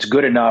said, if it's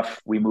good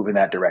enough, we move in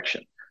that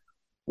direction.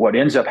 What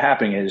ends up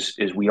happening is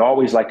we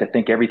always like to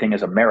think everything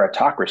is a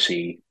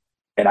meritocracy.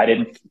 And I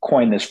didn't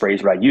coin this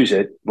phrase, but I use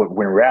it. But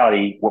when in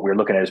reality, what we're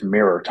looking at is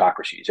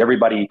meritocracies.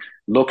 Everybody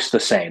looks the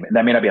same. And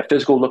that may not be a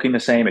physical looking the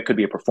same. It could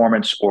be a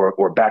performance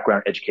or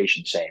background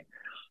education same.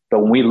 But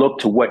when we look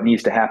to what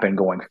needs to happen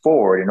going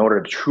forward in order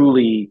to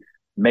truly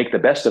make the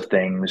best of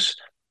things,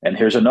 and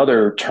here's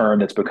another term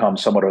that's become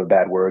somewhat of a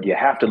bad word, you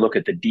have to look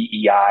at the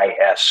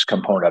DEIS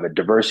component of it: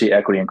 diversity,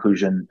 equity,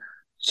 inclusion,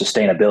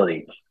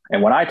 sustainability.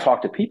 And when I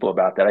talk to people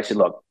about that, I say,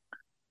 look,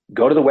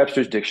 go to the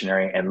Webster's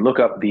Dictionary and look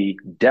up the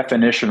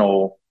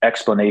definitional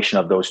explanation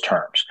of those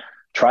terms.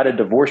 Try to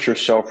divorce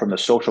yourself from the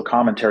social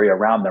commentary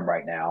around them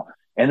right now,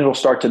 and it'll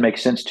start to make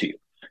sense to you.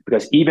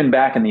 Because even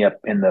back in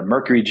the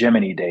Mercury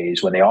Gemini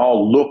days, when they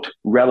all looked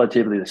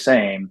relatively the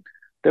same,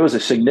 there was a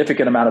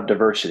significant amount of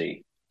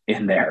diversity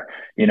in there.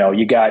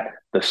 You got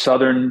the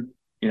Southern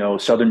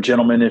Southern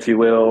gentleman, if you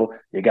will.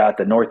 You got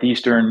the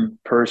Northeastern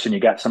person. You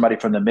got somebody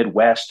from the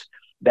Midwest.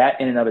 That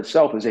in and of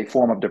itself is a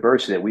form of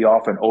diversity that we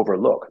often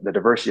overlook, the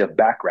diversity of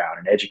background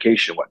and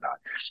education and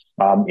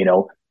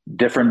whatnot.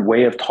 Different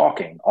way of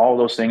talking. All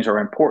those things are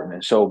important.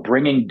 And so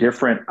bringing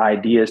different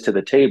ideas to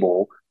the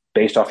table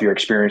based off your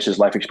experiences,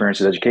 life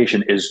experiences,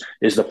 education is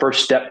the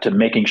first step to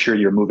making sure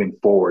you're moving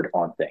forward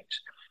on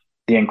things.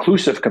 The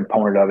inclusive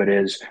component of it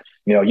is,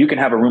 you can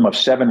have a room of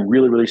 7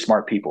 really, really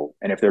smart people.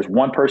 And if there's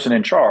one person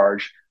in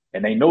charge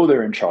and they know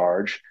they're in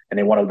charge and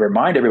they want to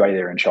remind everybody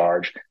they're in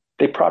charge,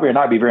 they probably are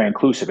not be very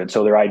inclusive. And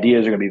so their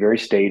ideas are going to be very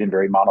staid and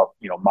very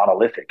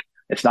monolithic.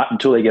 It's not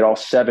until they get all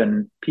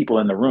 7 people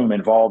in the room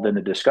involved in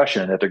the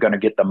discussion that they're going to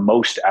get the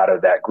most out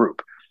of that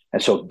group.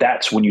 And so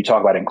that's when you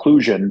talk about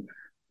inclusion,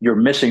 you're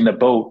missing the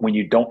boat when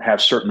you don't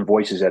have certain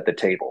voices at the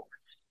table.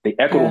 The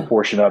equitable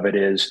portion of it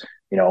is,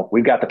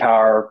 we've got the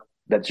power,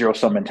 that zero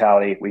sum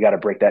mentality. We got to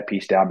break that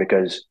piece down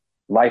because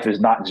life is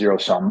not zero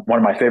sum. One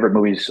of my favorite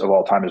movies of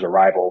all time is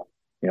Arrival.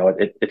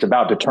 It's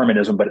about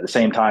determinism, but at the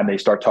same time, they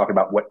start talking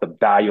about what the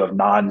value of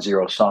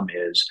non-zero sum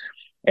is.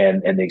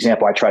 And the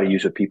example I try to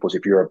use with people is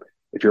if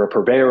you're a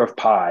purveyor of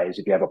pies,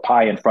 if you have a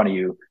pie in front of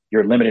you,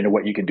 you're limited to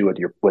what you can do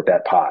with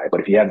that pie. But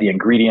if you have the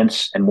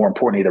ingredients and more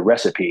importantly, the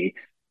recipe,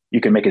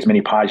 you can make as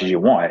many pies as you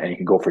want and you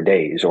can go for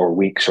days or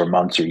weeks or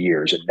months or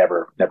years and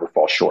never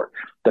fall short.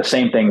 The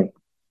same thing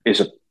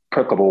is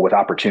applicable with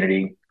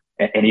opportunity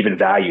and even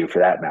value for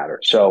that matter.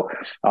 So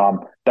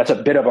that's a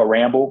bit of a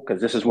ramble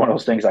because this is one of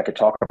those things I could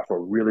talk about for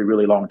a really,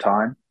 really long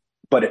time.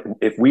 But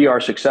if we are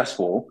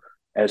successful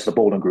as the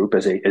Bolden Group,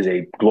 as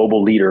a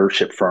global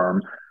leadership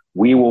firm,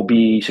 we will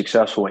be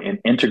successful in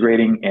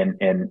integrating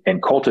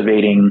and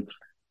cultivating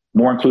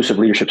more inclusive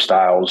leadership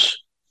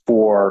styles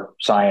for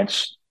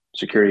science,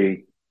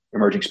 security,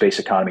 emerging space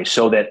economy,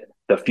 so that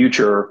the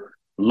future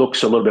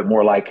looks a little bit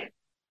more like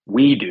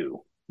we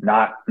do.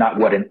 Not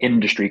what an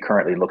industry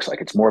currently looks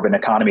like. It's more of an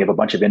economy of a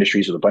bunch of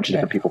industries with a bunch of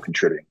different people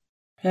contributing.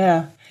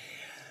 Yeah.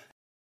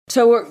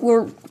 So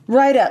we're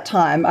right at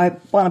time. I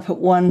want to put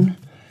one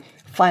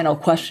final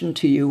question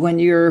to you. When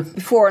you're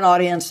before an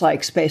audience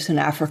like Space in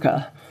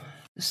Africa,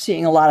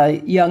 seeing a lot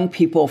of young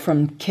people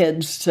from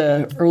kids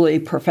to early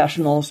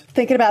professionals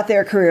thinking about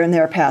their career and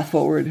their path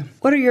forward,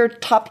 what are your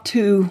top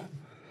 2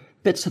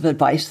 bits of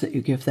advice that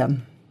you give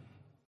them?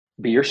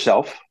 Be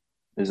yourself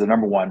is the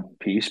number one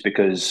piece,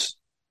 because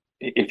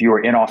if you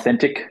are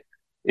inauthentic,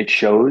 it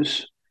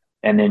shows,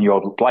 and then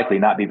you'll likely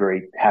not be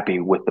very happy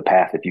with the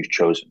path that you've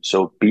chosen.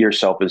 So be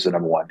yourself is the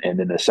number one. And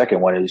then the second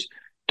one is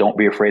don't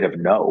be afraid of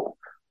no,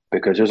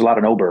 because there's a lot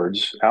of no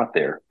birds out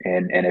there.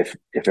 And if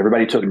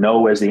everybody took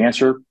no as the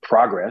answer,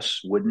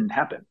 progress wouldn't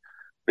happen,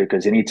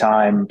 because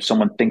anytime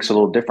someone thinks a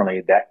little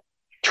differently, that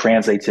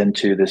translates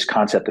into this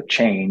concept of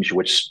change,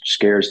 which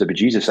scares the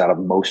bejesus out of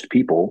most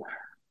people.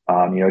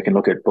 You can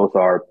look at both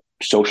our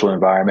social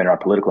environment, our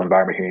political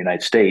environment here in the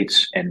United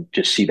States, and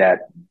just see that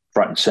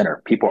front and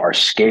center. People are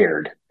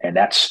scared, and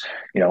that's,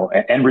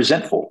 and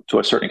resentful to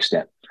a certain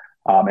extent.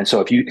 And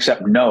so if you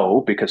accept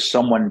no because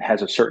someone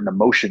has a certain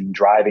emotion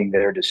driving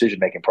their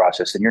decision-making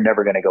process, then you're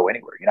never going to go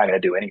anywhere. You're not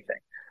going to do anything.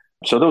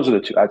 So those are the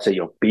 2. I'd say,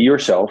 be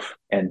yourself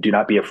and do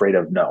not be afraid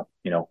of no.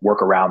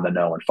 Work around the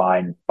no and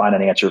find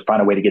an answer,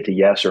 find a way to get to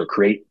yes, or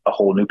create a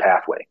whole new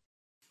pathway.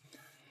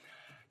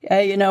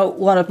 Yeah,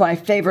 one of my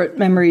favorite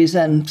memories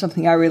and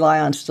something I rely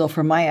on still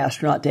from my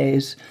astronaut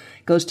days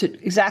goes to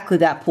exactly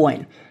that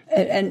point.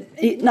 And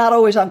not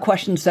always on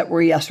questions that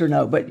were yes or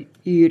no, but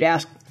you'd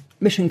ask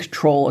mission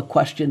control a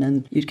question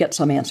and you'd get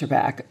some answer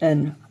back.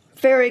 And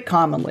very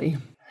commonly,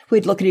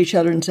 we'd look at each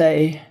other and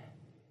say,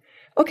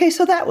 okay,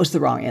 so that was the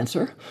wrong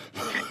answer.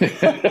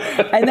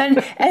 and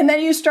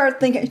then you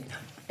start thinking,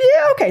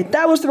 yeah, okay,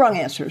 that was the wrong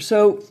answer.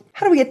 So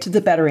how do we get to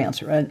the better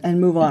answer and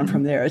move on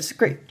from there? It's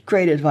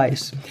great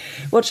advice.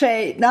 Well,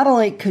 Che, not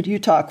only could you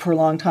talk for a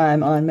long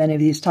time on many of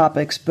these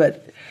topics,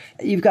 but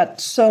you've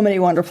got so many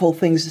wonderful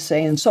things to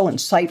say and so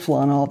insightful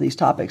on all these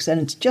topics.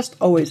 And it's just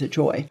always a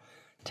joy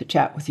to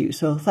chat with you.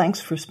 So thanks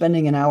for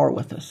spending an hour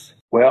with us.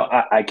 Well,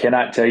 I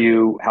cannot tell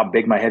you how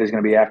big my head is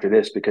going to be after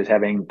this, because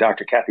having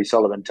Dr. Kathy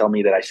Sullivan tell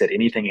me that I said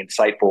anything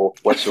insightful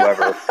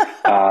whatsoever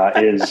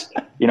is,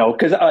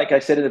 because like I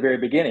said at the very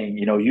beginning,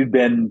 you've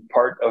been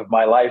part of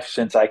my life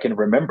since I can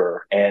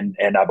remember. And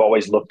I've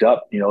always looked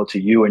up, to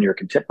you and your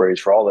contemporaries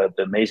for all the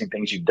amazing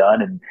things you've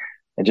done and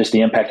just the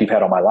impact you've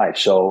had on my life.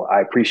 So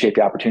I appreciate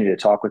the opportunity to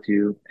talk with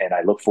you. And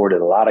I look forward to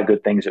a lot of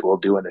good things that we'll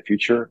do in the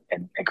future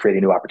and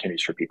creating new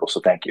opportunities for people. So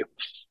thank you.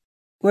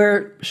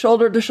 We're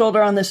shoulder to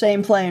shoulder on the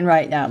same plane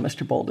right now,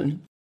 Mr.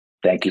 Bolden.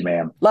 Thank you,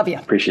 ma'am. Love you.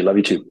 Appreciate it. Love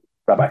you too.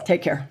 Bye-bye.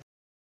 Take care.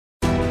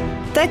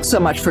 Thanks so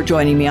much for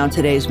joining me on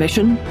today's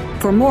mission.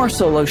 For more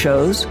solo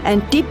shows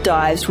and deep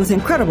dives with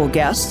incredible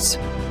guests,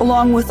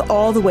 along with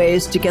all the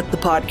ways to get the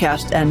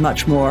podcast and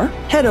much more,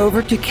 head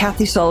over to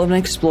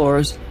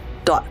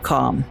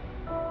KathySullivanExplores.com.